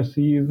book that I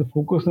see is the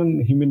focus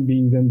on human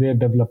beings and their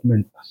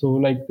development. So,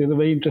 like, there's a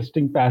very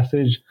interesting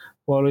passage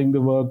following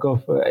the work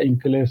of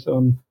Inkeles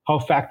on how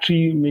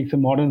factory makes a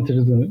modern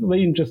citizen. It's a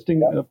very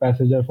interesting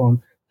passage I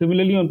found.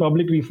 Similarly, on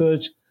public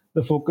research,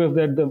 the focus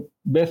that the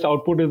best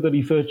output is the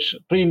research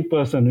trained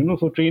person.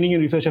 So training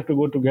and research have to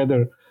go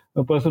together.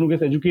 A person who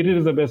gets educated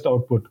is the best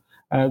output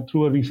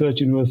through a research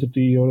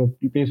university or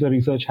a place where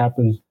research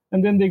happens,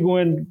 and then they go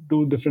and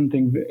do different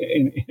things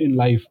in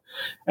life.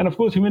 And of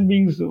course, human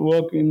beings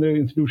work in the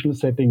institutional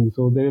setting.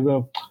 So there is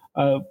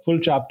a full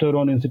chapter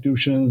on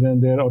institutions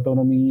and their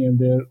autonomy and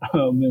their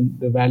and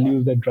the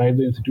values that drive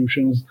the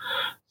institutions.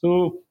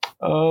 So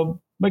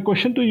my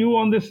question to you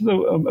on this is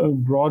a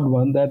broad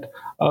one. That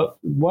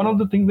one of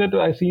the things that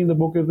I see in the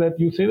book is that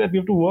you say that we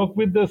have to work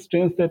with the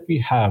strengths that we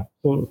have.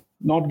 So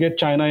not get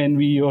China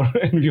envy or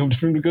envy of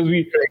different, because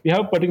we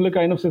have a particular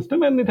kind of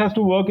system and it has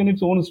to work in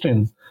its own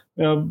strengths.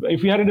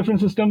 If we had a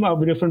different system,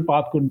 a different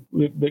path could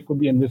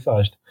be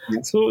envisaged.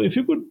 Yes. So if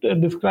you could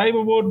describe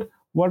about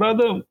what are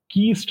the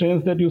key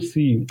strengths that you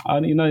see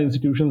in our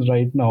institutions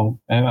right now,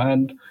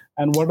 and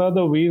what are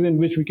the ways in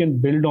which we can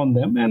build on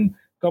them, and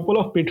couple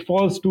of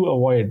pitfalls to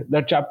avoid.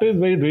 That chapter is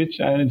very rich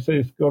and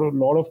it's got a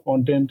lot of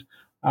content.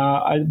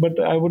 But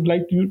I would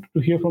like you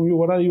to hear from you.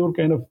 What are your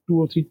kind of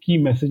 2 or 3 key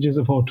messages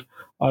about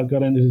our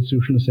current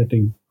institutional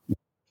setting?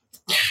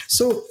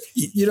 So,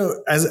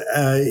 as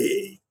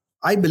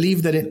I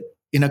believe that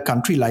in a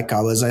country like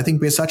ours, I think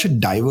we're such a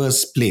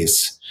diverse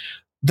place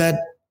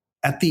that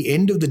at the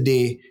end of the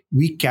day,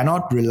 we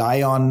cannot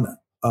rely on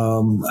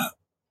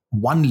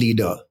one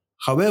leader.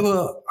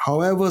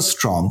 However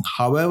strong,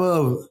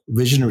 however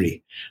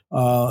visionary,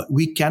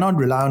 we cannot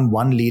rely on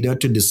one leader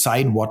to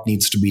decide what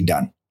needs to be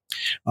done.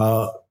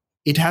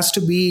 It has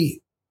to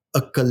be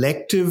a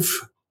collective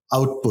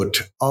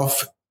output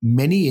of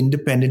many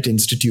independent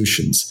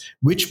institutions,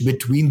 which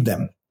between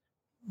them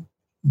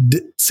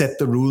set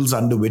the rules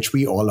under which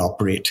we all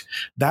operate.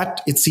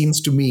 That, it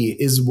seems to me,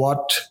 is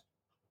what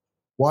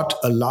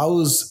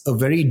allows a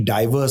very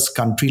diverse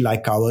country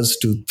like ours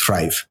to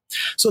thrive.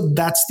 So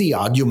that's the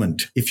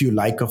argument, if you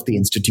like, of the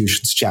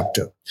institutions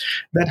chapter.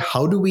 That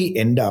how do we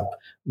end up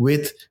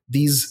with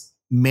these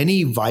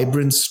many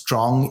vibrant,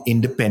 strong,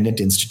 independent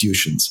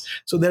institutions?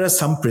 So there are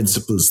some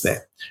principles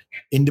there.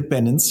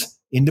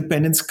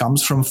 Independence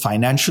comes from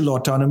financial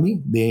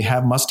autonomy. They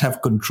must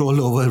have control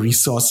over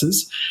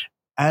resources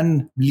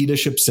and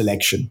leadership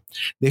selection.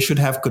 They should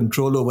have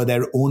control over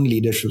their own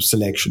leadership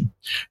selection.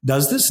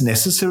 Does this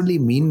necessarily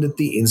mean that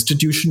the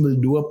institution will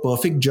do a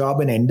perfect job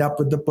and end up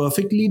with the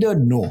perfect leader?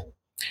 No.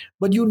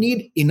 But you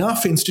need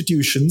enough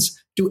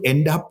institutions to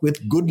end up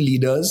with good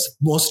leaders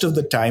most of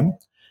the time.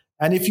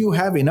 And if you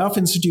have enough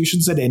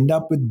institutions that end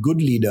up with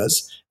good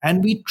leaders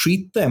and we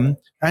treat them,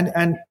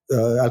 and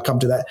I'll come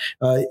to that,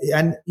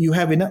 and you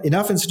have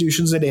enough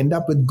institutions that end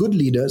up with good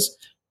leaders,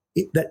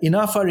 that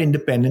enough are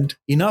independent,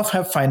 enough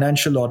have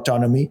financial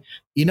autonomy,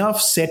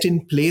 enough set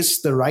in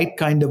place the right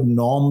kind of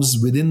norms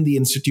within the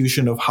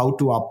institution of how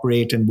to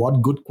operate and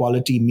what good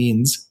quality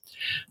means,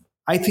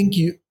 I think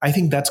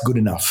that's good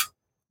enough.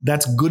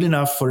 That's good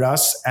enough for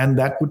us, and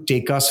that would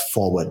take us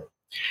forward.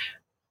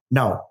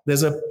 Now,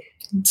 there's a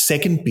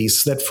second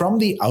piece that from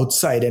the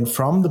outside and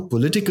from the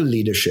political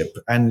leadership,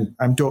 and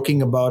I'm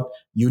talking about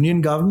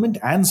union government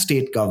and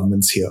state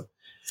governments here,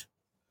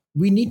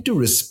 we need to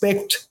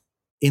respect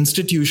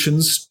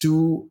institutions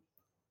to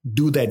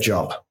do their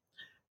job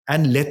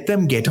and let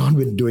them get on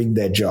with doing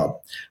their job.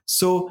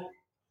 So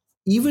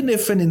even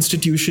if an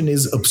institution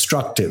is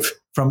obstructive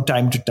from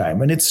time to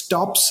time and it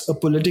stops a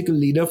political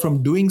leader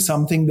from doing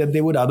something that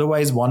they would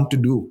otherwise want to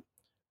do,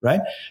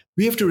 right?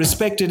 We have to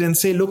respect it and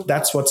say, look,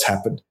 that's what's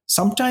happened.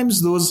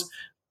 Sometimes those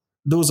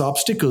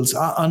obstacles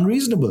are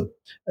unreasonable.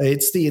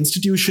 It's the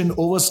institution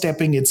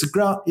overstepping its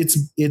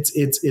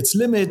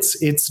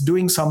limits. It's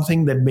doing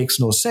something that makes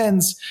no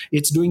sense.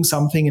 It's doing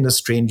something in a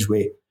strange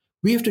way.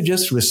 We have to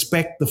just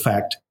respect the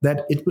fact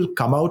that it will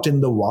come out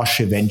in the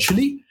wash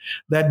eventually,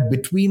 that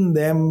between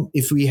them,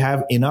 if we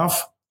have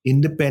enough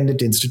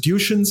independent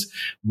institutions,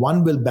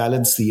 one will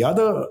balance the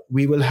other.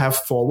 We will have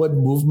forward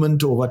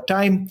movement over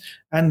time,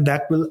 and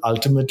that will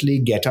ultimately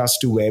get us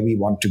to where we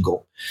want to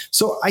go.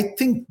 So I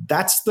think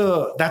that's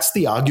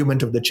the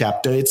argument of the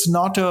chapter. It's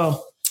not a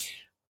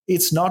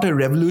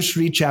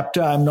revolutionary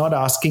chapter. I'm not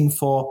asking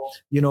for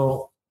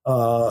the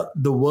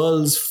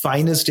world's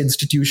finest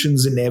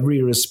institutions in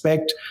every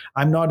respect.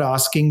 I'm not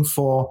asking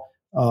for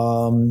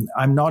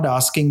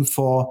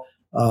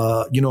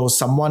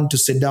someone to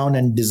sit down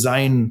and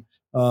design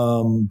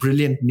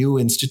brilliant new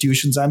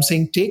institutions. I'm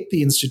saying take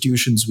the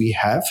institutions we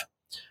have,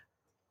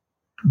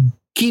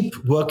 keep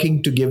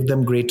working to give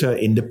them greater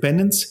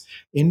independence.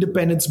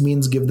 Independence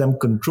means give them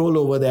control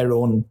over their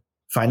own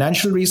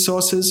financial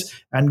resources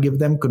and give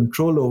them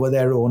control over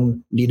their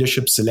own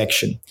leadership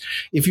selection.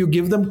 If you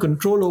give them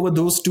control over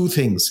those two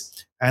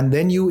things and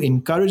then you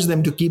encourage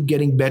them to keep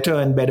getting better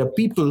and better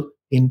people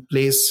in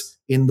place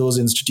in those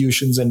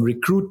institutions and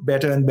recruit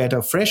better and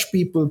better fresh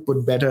people,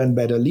 put better and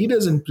better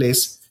leaders in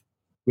place,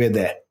 we're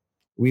there.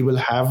 We will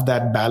have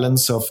that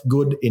balance of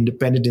good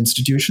independent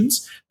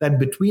institutions that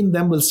between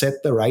them will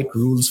set the right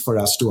rules for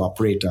us to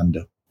operate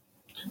under.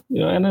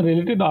 Yeah, and a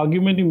related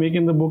argument you make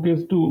in the book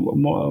is to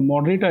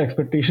moderate our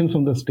expectations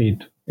from the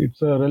state.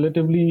 It's a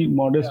relatively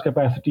modest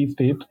capacity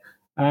state,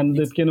 and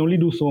it can only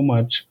do so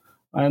much.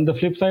 And the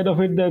flip side of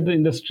it, that the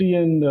industry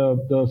and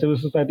the civil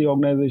society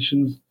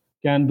organizations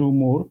can do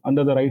more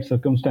under the right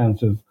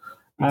circumstances.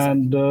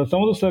 And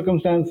some of the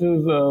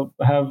circumstances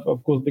have,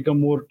 of course,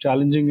 become more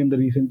challenging in the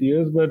recent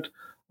years, but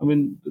I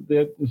mean,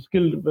 they're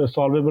still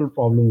solvable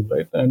problems,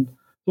 right? And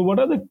so, what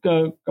are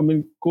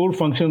the, core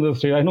functions of the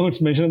state? I know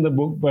it's mentioned in the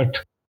book, but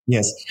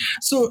Yes.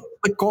 So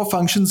the core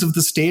functions of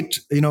the state,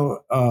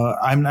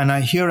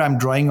 I'm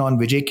drawing on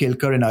Vijay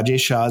Kelkar and Ajay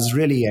Shah's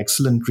really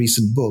excellent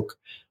recent book.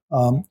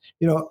 Um,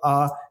 you know,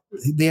 uh,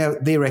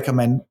 they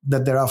recommend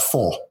that there are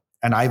four,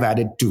 and I've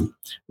added two.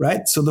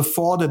 Right. So the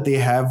four that they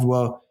have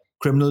were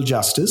criminal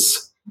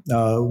justice,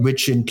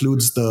 which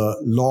includes the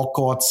law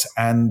courts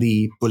and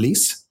the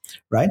police.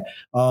 Right.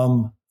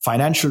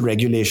 Financial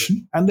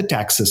regulation and the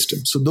tax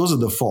system. So those are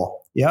the four.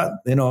 Yeah.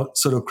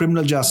 Sort of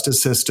criminal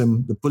justice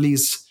system, the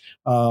police,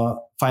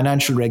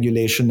 financial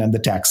regulation, and the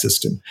tax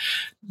system.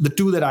 The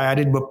two that I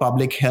added were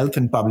public health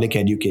and public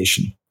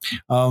education.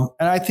 And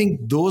I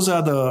think those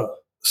are the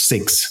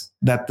six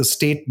that the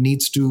state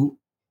needs to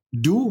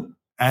do,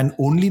 and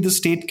only the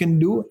state can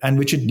do, and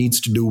which it needs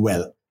to do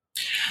well.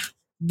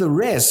 The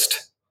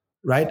rest,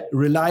 right,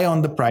 rely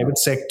on the private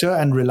sector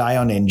and rely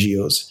on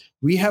NGOs.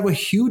 We have a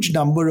huge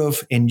number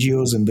of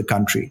NGOs in the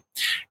country.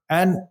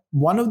 And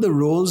one of the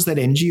roles that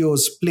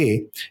NGOs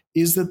play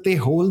is that they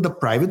hold the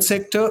private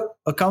sector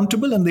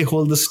accountable and they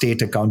hold the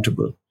state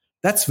accountable.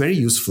 That's very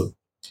useful.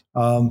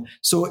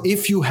 So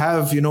if you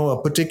have,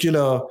 a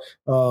particular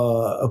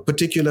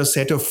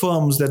set of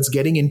firms that's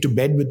getting into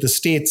bed with the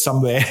state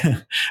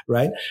somewhere,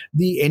 right?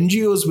 The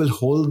NGOs will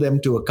hold them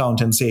to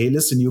account and say, "Hey,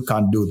 listen, you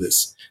can't do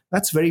this."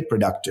 That's very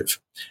productive.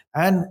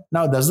 And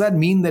now, does that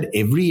mean that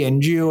every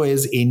NGO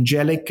is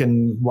angelic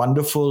and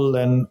wonderful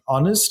and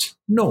honest?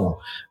 No.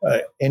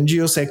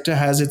 NGO sector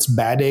has its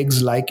bad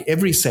eggs like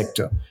every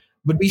sector,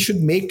 but we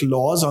should make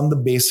laws on the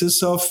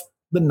basis of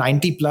the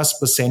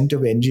 90+%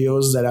 of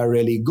NGOs that are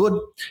really good,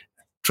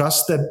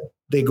 trust that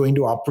they're going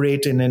to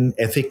operate in an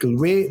ethical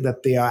way,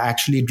 that they are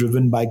actually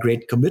driven by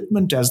great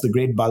commitment, as the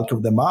great bulk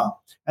of them are,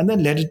 and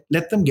then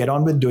let them get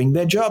on with doing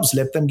their jobs.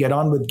 Let them get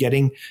on with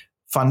getting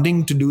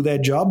funding to do their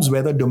jobs,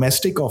 whether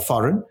domestic or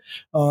foreign,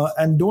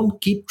 and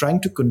don't keep trying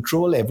to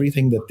control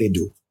everything that they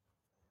do.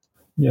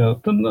 yeah.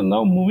 So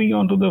now moving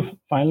on to the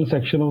final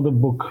section of the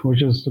book,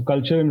 which is the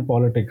culture and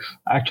politics.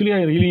 Actually,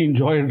 I really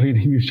enjoyed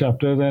reading these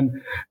chapters,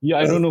 and yeah,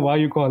 I don't know why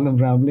you call them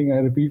rambling. I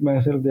repeat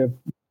myself. They're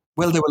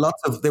Well, there were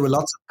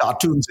lots of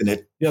cartoons in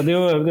it. Yeah, they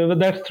were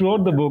that's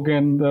throughout the book,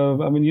 and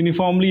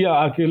uniformly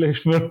R.K.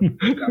 Lakshman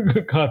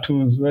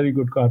cartoons, very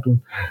good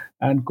cartoons,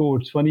 and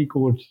quotes, funny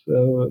quotes,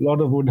 a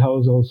lot of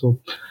Woodhouse also.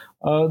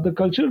 The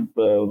culture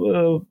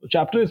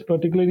chapter is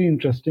particularly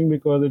interesting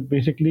because it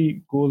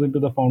basically goes into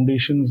the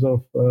foundations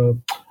of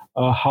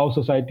how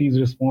societies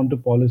respond to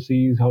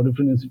policies, how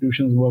different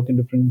institutions work in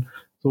different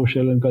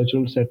social and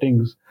cultural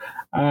settings.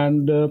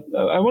 And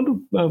I want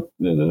to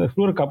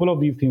explore a couple of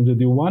these themes with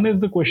you. One is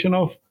the question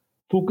of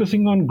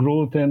focusing on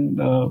growth and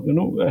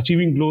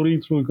achieving glory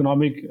through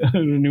economic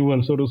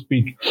renewal, so to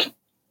speak,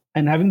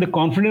 and having the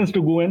confidence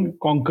to go and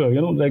conquer.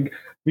 Like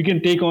we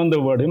can take on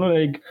the world.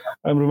 Like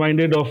I'm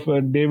reminded of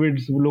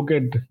David's look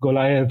at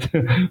Goliath,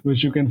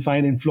 which you can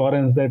find in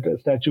Florence. That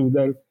statue.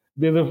 That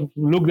there's a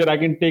look that I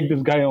can take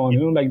this guy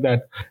on. Like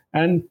that.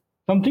 And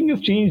something has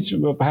changed.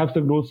 Perhaps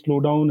the growth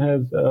slowdown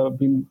has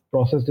been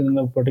processed in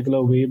a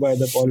particular way by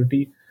the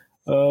polity,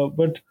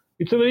 but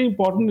it's a very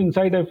important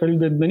insight. I felt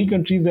that many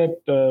countries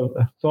that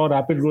saw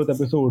rapid growth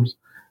episodes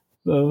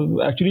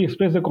actually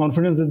express the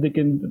confidence that they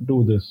can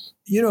do this.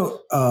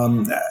 Not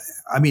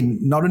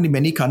only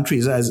many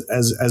countries, as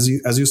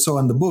you saw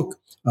in the book,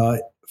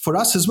 for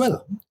us as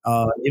well.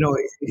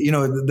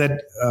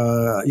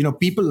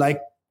 People like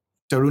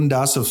Tarun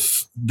Das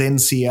of then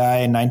CI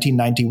in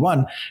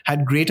 1991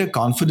 had greater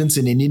confidence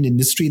in Indian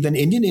industry than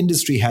Indian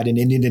industry had in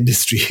Indian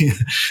industry.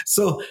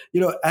 So,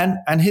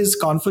 and his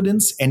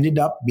confidence ended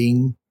up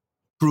being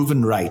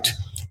proven right?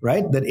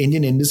 That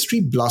Indian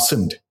industry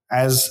blossomed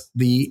as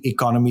the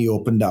economy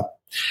opened up.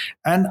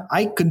 And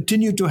I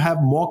continue to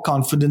have more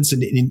confidence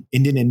in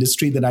Indian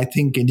industry than I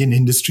think Indian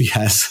industry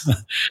has.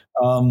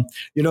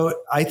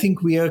 I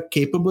think we are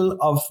capable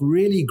of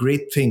really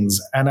great things.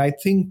 And I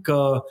think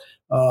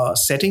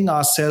setting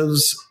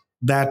ourselves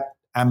that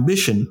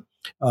ambition,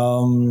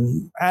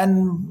 you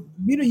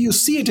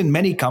see it in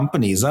many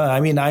companies. There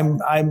are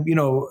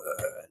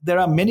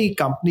many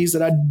companies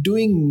that are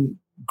doing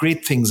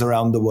great things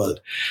around the world.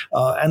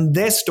 And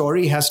their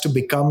story has to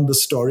become the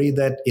story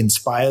that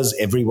inspires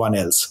everyone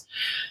else.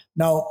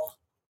 Now,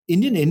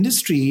 Indian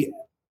industry,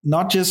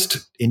 not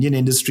just Indian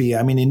industry,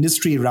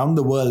 industry around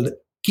the world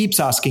keeps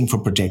asking for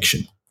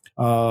protection.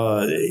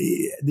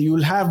 You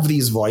will have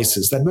these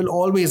voices that will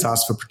always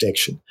ask for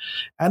protection.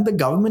 And the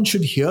government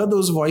should hear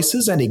those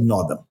voices and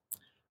ignore them.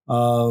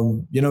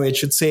 It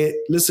should say,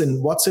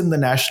 listen, what's in the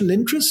national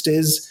interest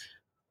is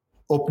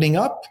opening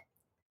up,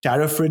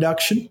 tariff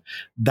reduction.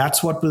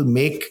 That's what will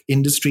make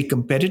industry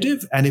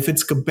competitive. And if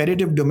it's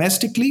competitive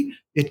domestically,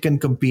 it can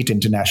compete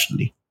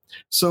internationally.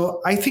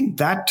 So I think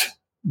that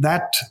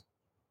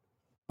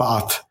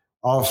path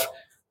of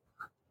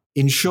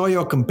ensure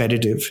you're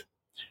competitive,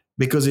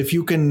 because if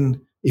you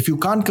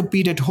can't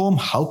compete at home,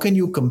 how can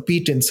you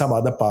compete in some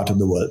other part of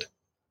the world?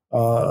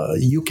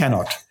 You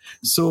cannot.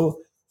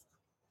 So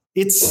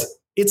it's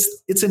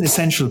an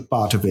essential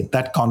part of it,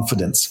 that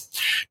confidence.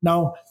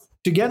 Now,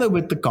 together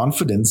with the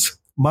confidence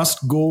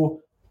must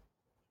go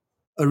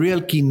a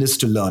real keenness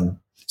to learn.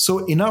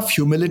 So enough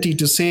humility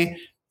to say,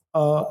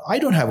 I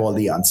don't have all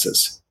the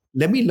answers.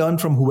 Let me learn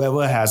from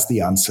whoever has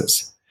the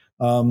answers.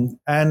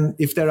 And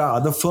if there are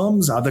other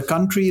firms, other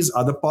countries,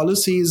 other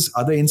policies,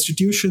 other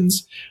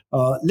institutions,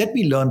 let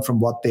me learn from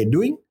what they're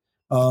doing.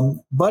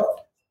 But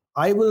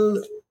I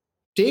will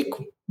take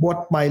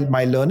what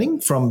my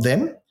learning from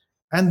them,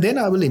 and then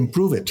I will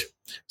improve it.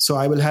 So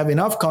I will have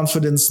enough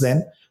confidence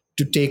then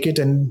to take it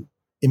and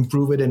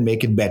improve it and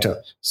make it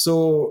better.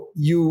 So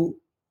you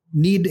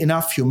need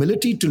enough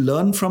humility to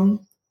learn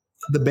from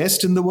the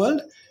best in the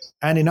world,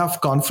 and enough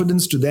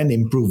confidence to then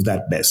improve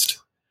that best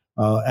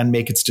and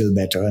make it still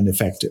better and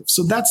effective.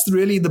 So that's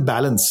really the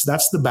balance.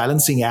 That's the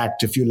balancing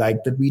act, if you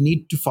like, that we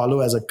need to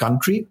follow as a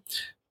country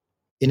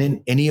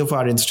in any of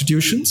our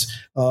institutions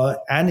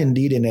and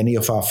indeed in any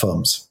of our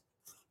firms.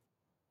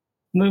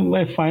 Now,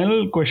 my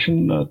final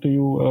question to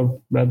you,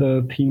 or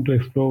rather theme to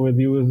explore with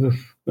you, is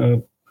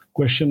this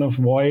question of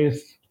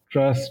voice,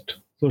 trust,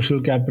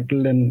 social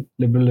capital, and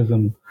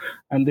liberalism.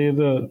 And there's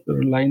a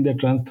line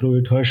that runs through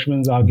it,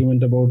 Hirschman's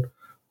argument about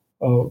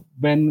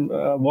when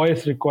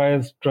voice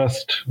requires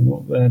trust,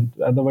 and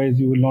otherwise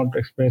you will not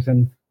express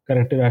and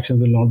corrective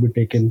actions will not be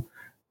taken.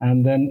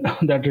 And then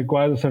that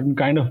requires a certain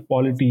kind of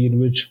polity in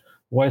which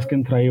voice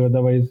can thrive,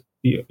 otherwise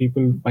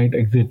people might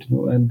exit,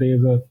 and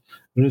there's a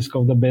risk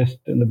of the best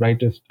and the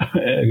brightest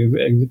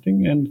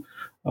exiting. And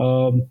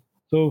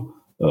so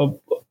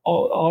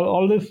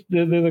all this,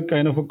 there's a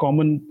kind of a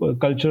common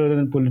cultural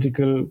and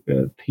political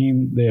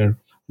theme there,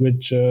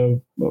 which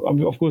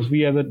of course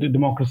we as a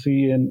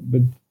democracy and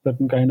with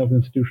certain kind of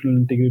institutional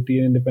integrity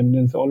and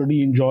independence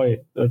already enjoy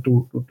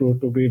to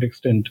a great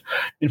extent.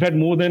 In fact,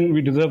 more than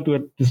we deserve to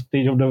at this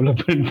stage of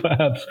development.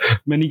 Perhaps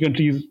many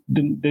countries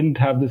didn't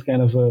have this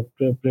kind of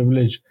a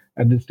privilege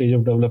at this stage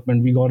of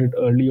development. We got it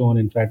early on,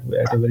 in fact,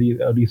 at a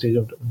very early stage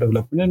of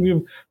development, and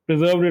we've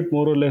preserved it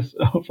more or less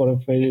for a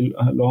very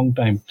long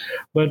time.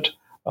 But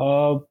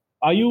are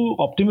you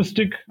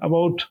optimistic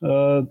about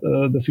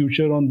the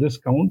future on this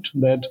count,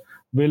 that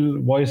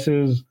will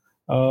voices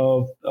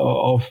of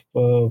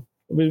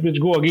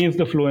which go against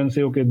the flow and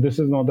say, okay, this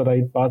is not the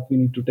right path, we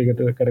need to take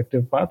a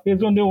corrective path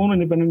based on their own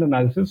independent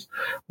analysis,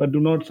 but do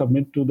not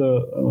submit to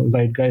the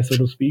zeitgeist, so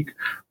to speak,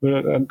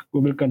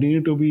 will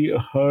continue to be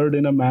heard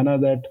in a manner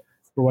that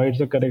provides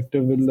a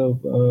corrective?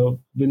 Will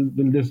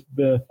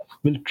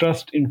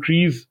trust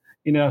increase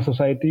in our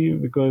society?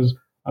 Because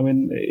I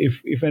mean,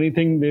 if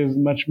anything, there's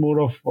much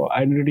more of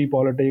identity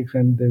politics,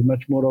 and there's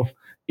much more of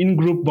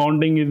in-group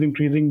bonding is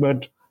increasing,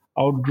 but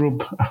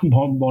out-group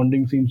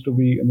bonding seems to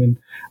be,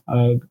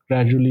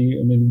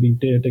 gradually, being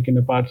taken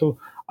apart. So,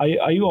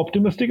 are you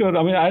optimistic? Or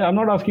I'm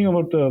not asking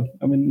about,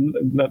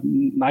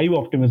 naive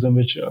optimism,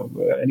 which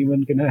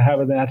anyone can have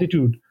as an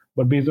attitude,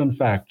 but based on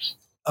facts.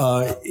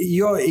 I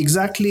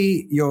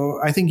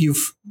think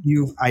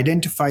you've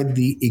identified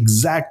the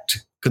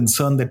exact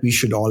concern that we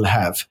should all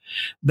have,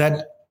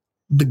 that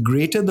the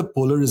greater the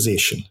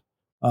polarization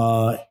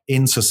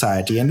in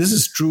society, and this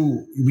is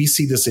true, we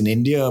see this in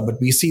India,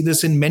 but we see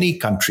this in many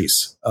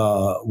countries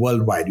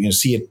worldwide. You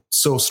see it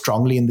so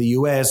strongly in the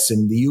US,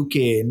 in the UK,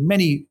 in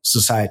many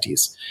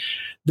societies.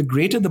 The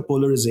greater the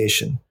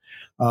polarization,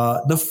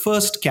 the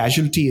first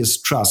casualty is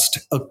trust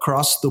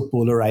across the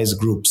polarized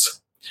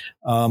groups,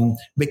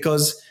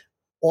 because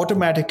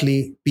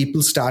automatically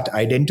people start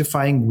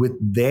identifying with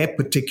their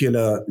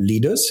particular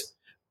leaders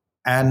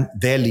and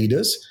their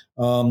leaders,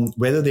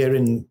 whether they're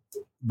in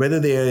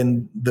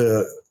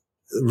the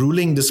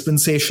ruling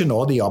dispensation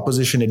or the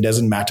opposition, it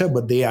doesn't matter,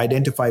 but they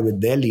identify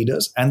with their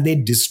leaders and they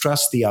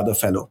distrust the other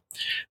fellow.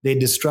 They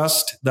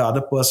distrust the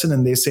other person,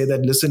 and they say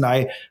that, listen,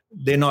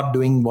 they're not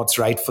doing what's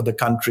right for the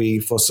country,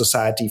 for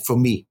society, for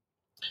me.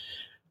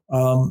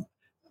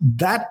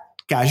 That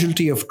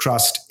casualty of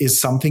trust is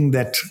something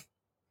that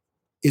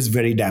is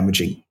very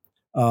damaging.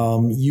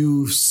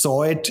 You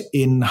saw it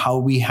in how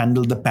we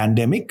handled the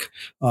pandemic.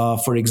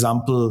 For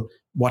example,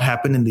 what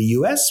happened in the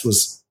US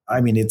was,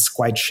 it's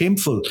quite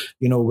shameful,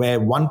 where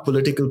one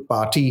political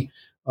party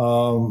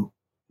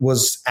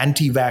was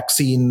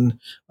anti-vaccine,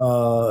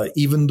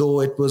 even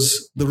though it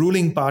was the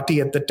ruling party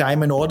at the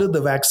time and ordered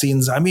the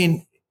vaccines.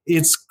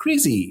 It's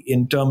crazy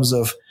in terms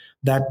of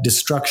that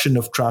destruction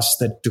of trust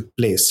that took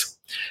place.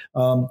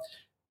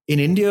 In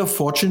India,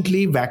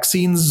 fortunately,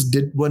 vaccines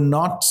were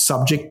not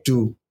subject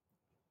to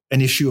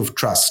an issue of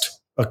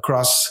trust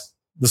across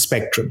the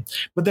spectrum.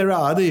 But there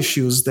are other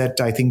issues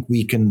that I think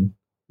we can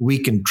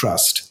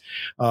trust.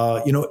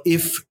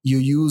 If you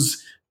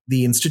use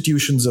the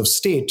institutions of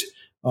state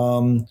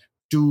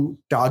to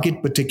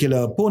target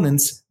particular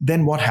opponents,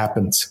 then what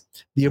happens?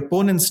 The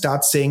opponent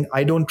starts saying,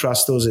 "I don't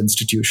trust those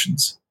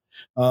institutions,"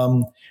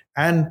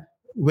 and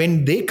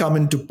when they come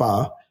into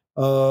power,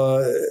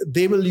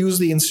 they will use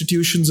the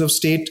institutions of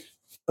state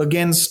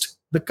against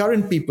the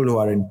current people who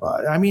are in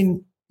power. I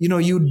mean,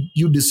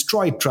 you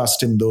destroy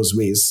trust in those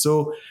ways.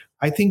 So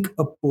I think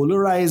a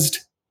polarized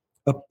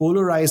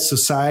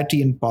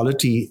society in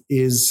polity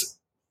is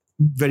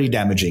very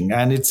damaging,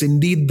 and it's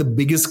indeed the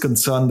biggest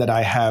concern that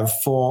I have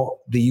for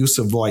the use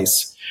of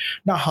voice.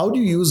 Now, how do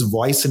you use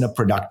voice in a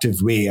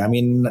productive way? I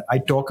mean, I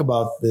talk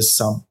about this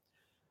some.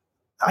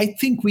 I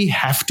think we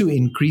have to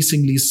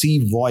increasingly see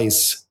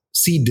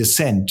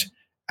dissent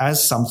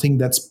as something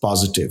that's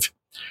positive.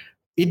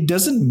 It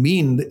doesn't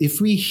mean that if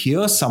we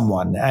hear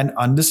someone and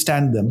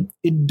understand them,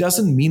 it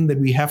doesn't mean that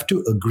we have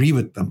to agree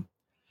with them.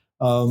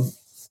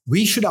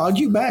 We should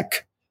argue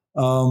back,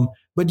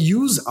 but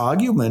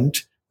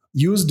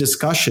use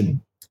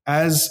discussion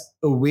as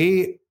a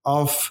way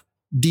of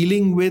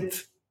dealing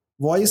with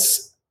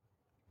voice.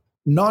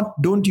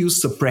 Don't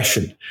use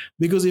suppression,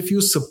 because if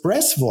you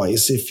suppress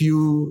voice, if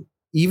you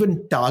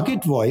even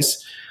target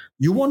voice,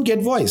 you won't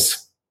get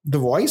voice. The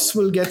voice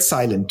will get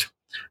silent.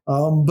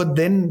 But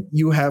then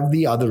you have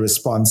the other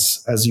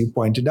response, as you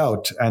pointed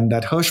out, and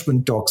that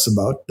Hirschman talks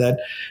about, that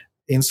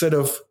instead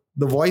of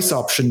the voice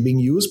option being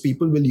used,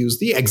 people will use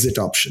the exit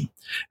option.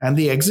 And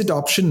the exit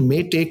option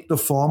may take the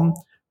form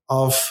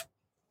of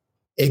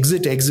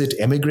exit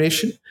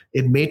emigration.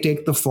 It may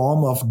take the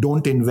form of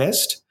don't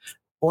invest,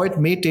 or it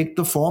may take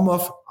the form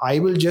of I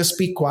will just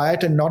be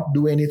quiet and not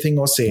do anything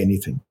or say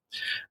anything.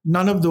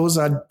 None of those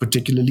are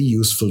particularly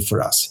useful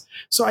for us.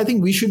 So I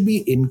think we should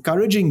be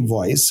encouraging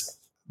voice.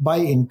 By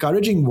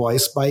engaging,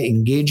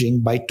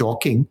 by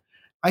talking,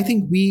 I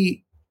think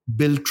we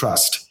build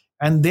trust.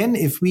 And then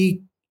if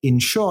we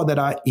ensure that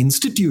our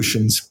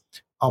institutions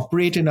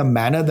operate in a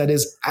manner that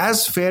is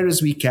as fair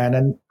as we can,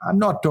 and I'm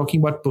not talking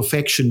about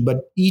perfection,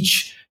 but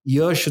each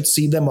year should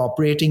see them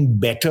operating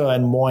better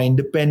and more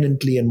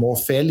independently and more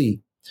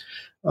fairly,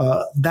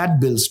 that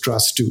builds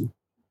trust too.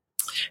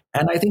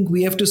 And I think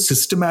we have to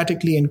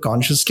systematically and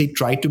consciously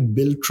try to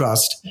build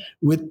trust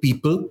with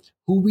people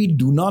who we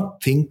do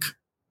not think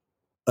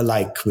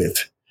alike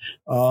with.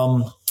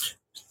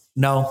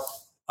 Now,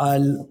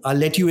 I'll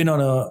let you in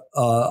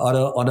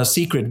on a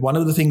secret. One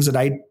of the things that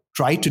I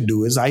try to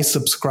do is I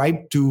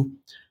subscribe to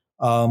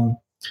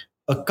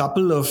a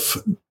couple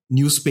of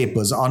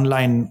newspapers,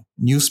 online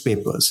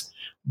newspapers,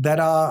 that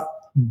are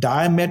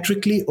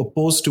diametrically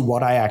opposed to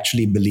what I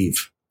actually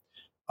believe.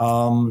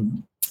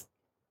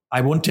 I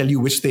won't tell you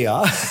which they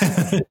are,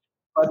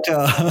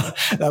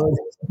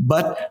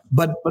 but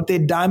they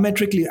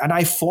diametrically, and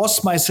I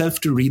force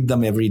myself to read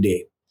them every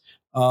day,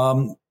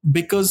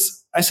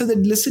 because I said that,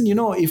 listen,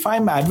 if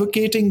I'm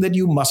advocating that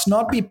you must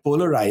not be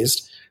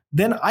polarized,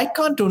 then I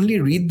can't only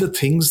read the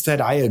things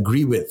that I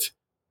agree with.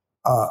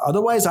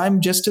 Otherwise,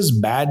 I'm just as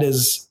bad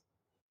as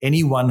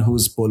anyone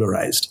who's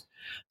polarized.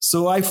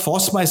 So I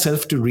force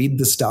myself to read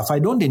the stuff. I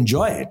don't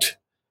enjoy it,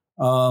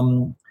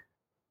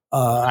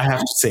 I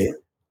have to say.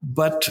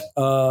 But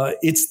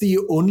it's the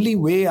only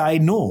way I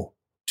know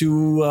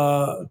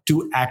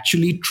to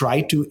actually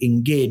try to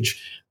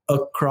engage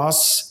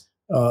across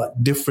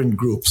different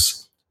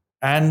groups.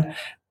 And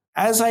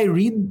as I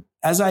read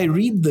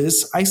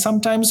this, I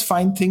sometimes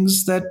find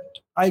things that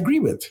I agree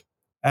with,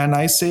 and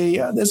I say,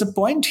 yeah, there's a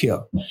point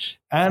here.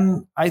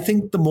 And I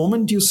think the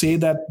moment you say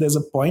that there's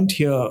a point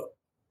here,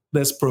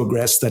 there's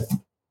progress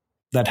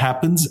that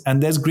happens,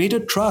 and there's greater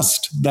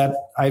trust that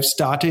I've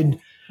started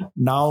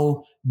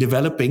now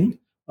developing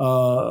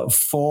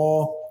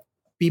for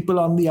people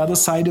on the other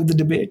side of the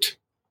debate.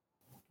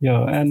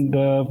 Yeah, and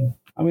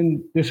I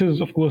mean, this is,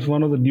 of course,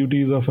 one of the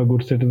duties of a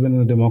good citizen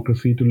in a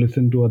democracy, to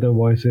listen to other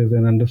voices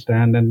and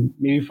understand and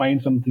maybe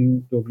find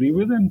something to agree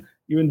with and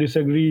even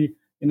disagree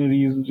in a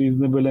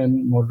reasonable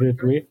and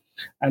moderate way,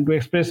 and to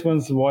express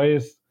one's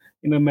voice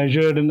in a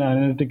measured and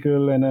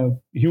analytical and a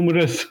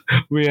humorous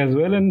way as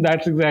well. And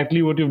that's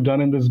exactly what you've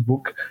done in this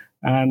book.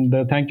 And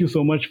thank you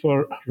so much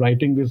for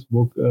writing this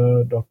book,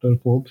 Dr.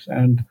 Forbes.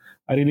 And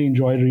I really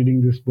enjoyed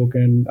reading this book,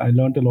 and I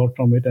learned a lot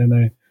from it. And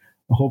I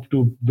hope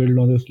to build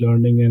on this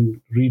learning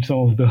and read some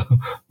of the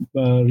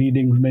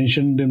readings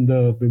mentioned in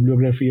the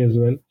bibliography as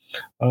well.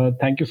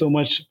 Thank you so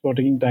much for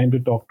taking time to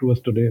talk to us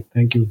today.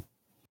 Thank you.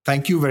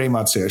 Thank you very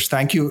much, Yash.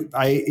 Thank you.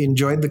 I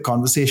enjoyed the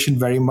conversation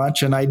very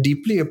much, and I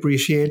deeply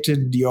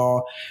appreciated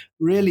your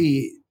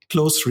really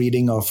close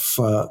reading of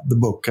the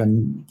book.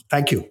 And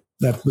thank you.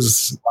 That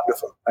was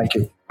wonderful. Thank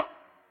you.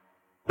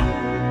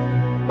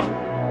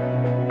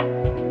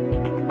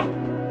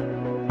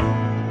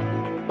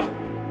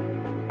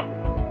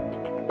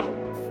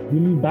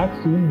 We'll be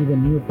back soon with a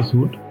new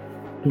episode.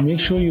 To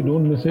make sure you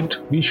don't miss it,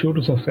 be sure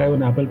to subscribe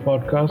on Apple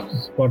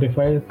Podcasts,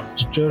 Spotify,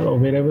 Stitcher, or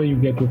wherever you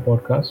get your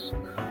podcasts.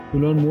 To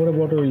learn more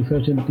about our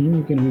research and team,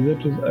 you can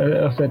visit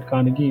us at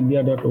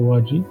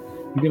carnegieindia.org.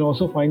 You can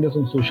also find us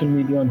on social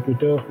media on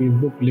Twitter,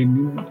 Facebook,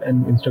 LinkedIn,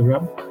 and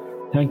Instagram.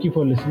 Thank you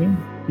for listening.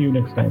 See you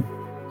next time.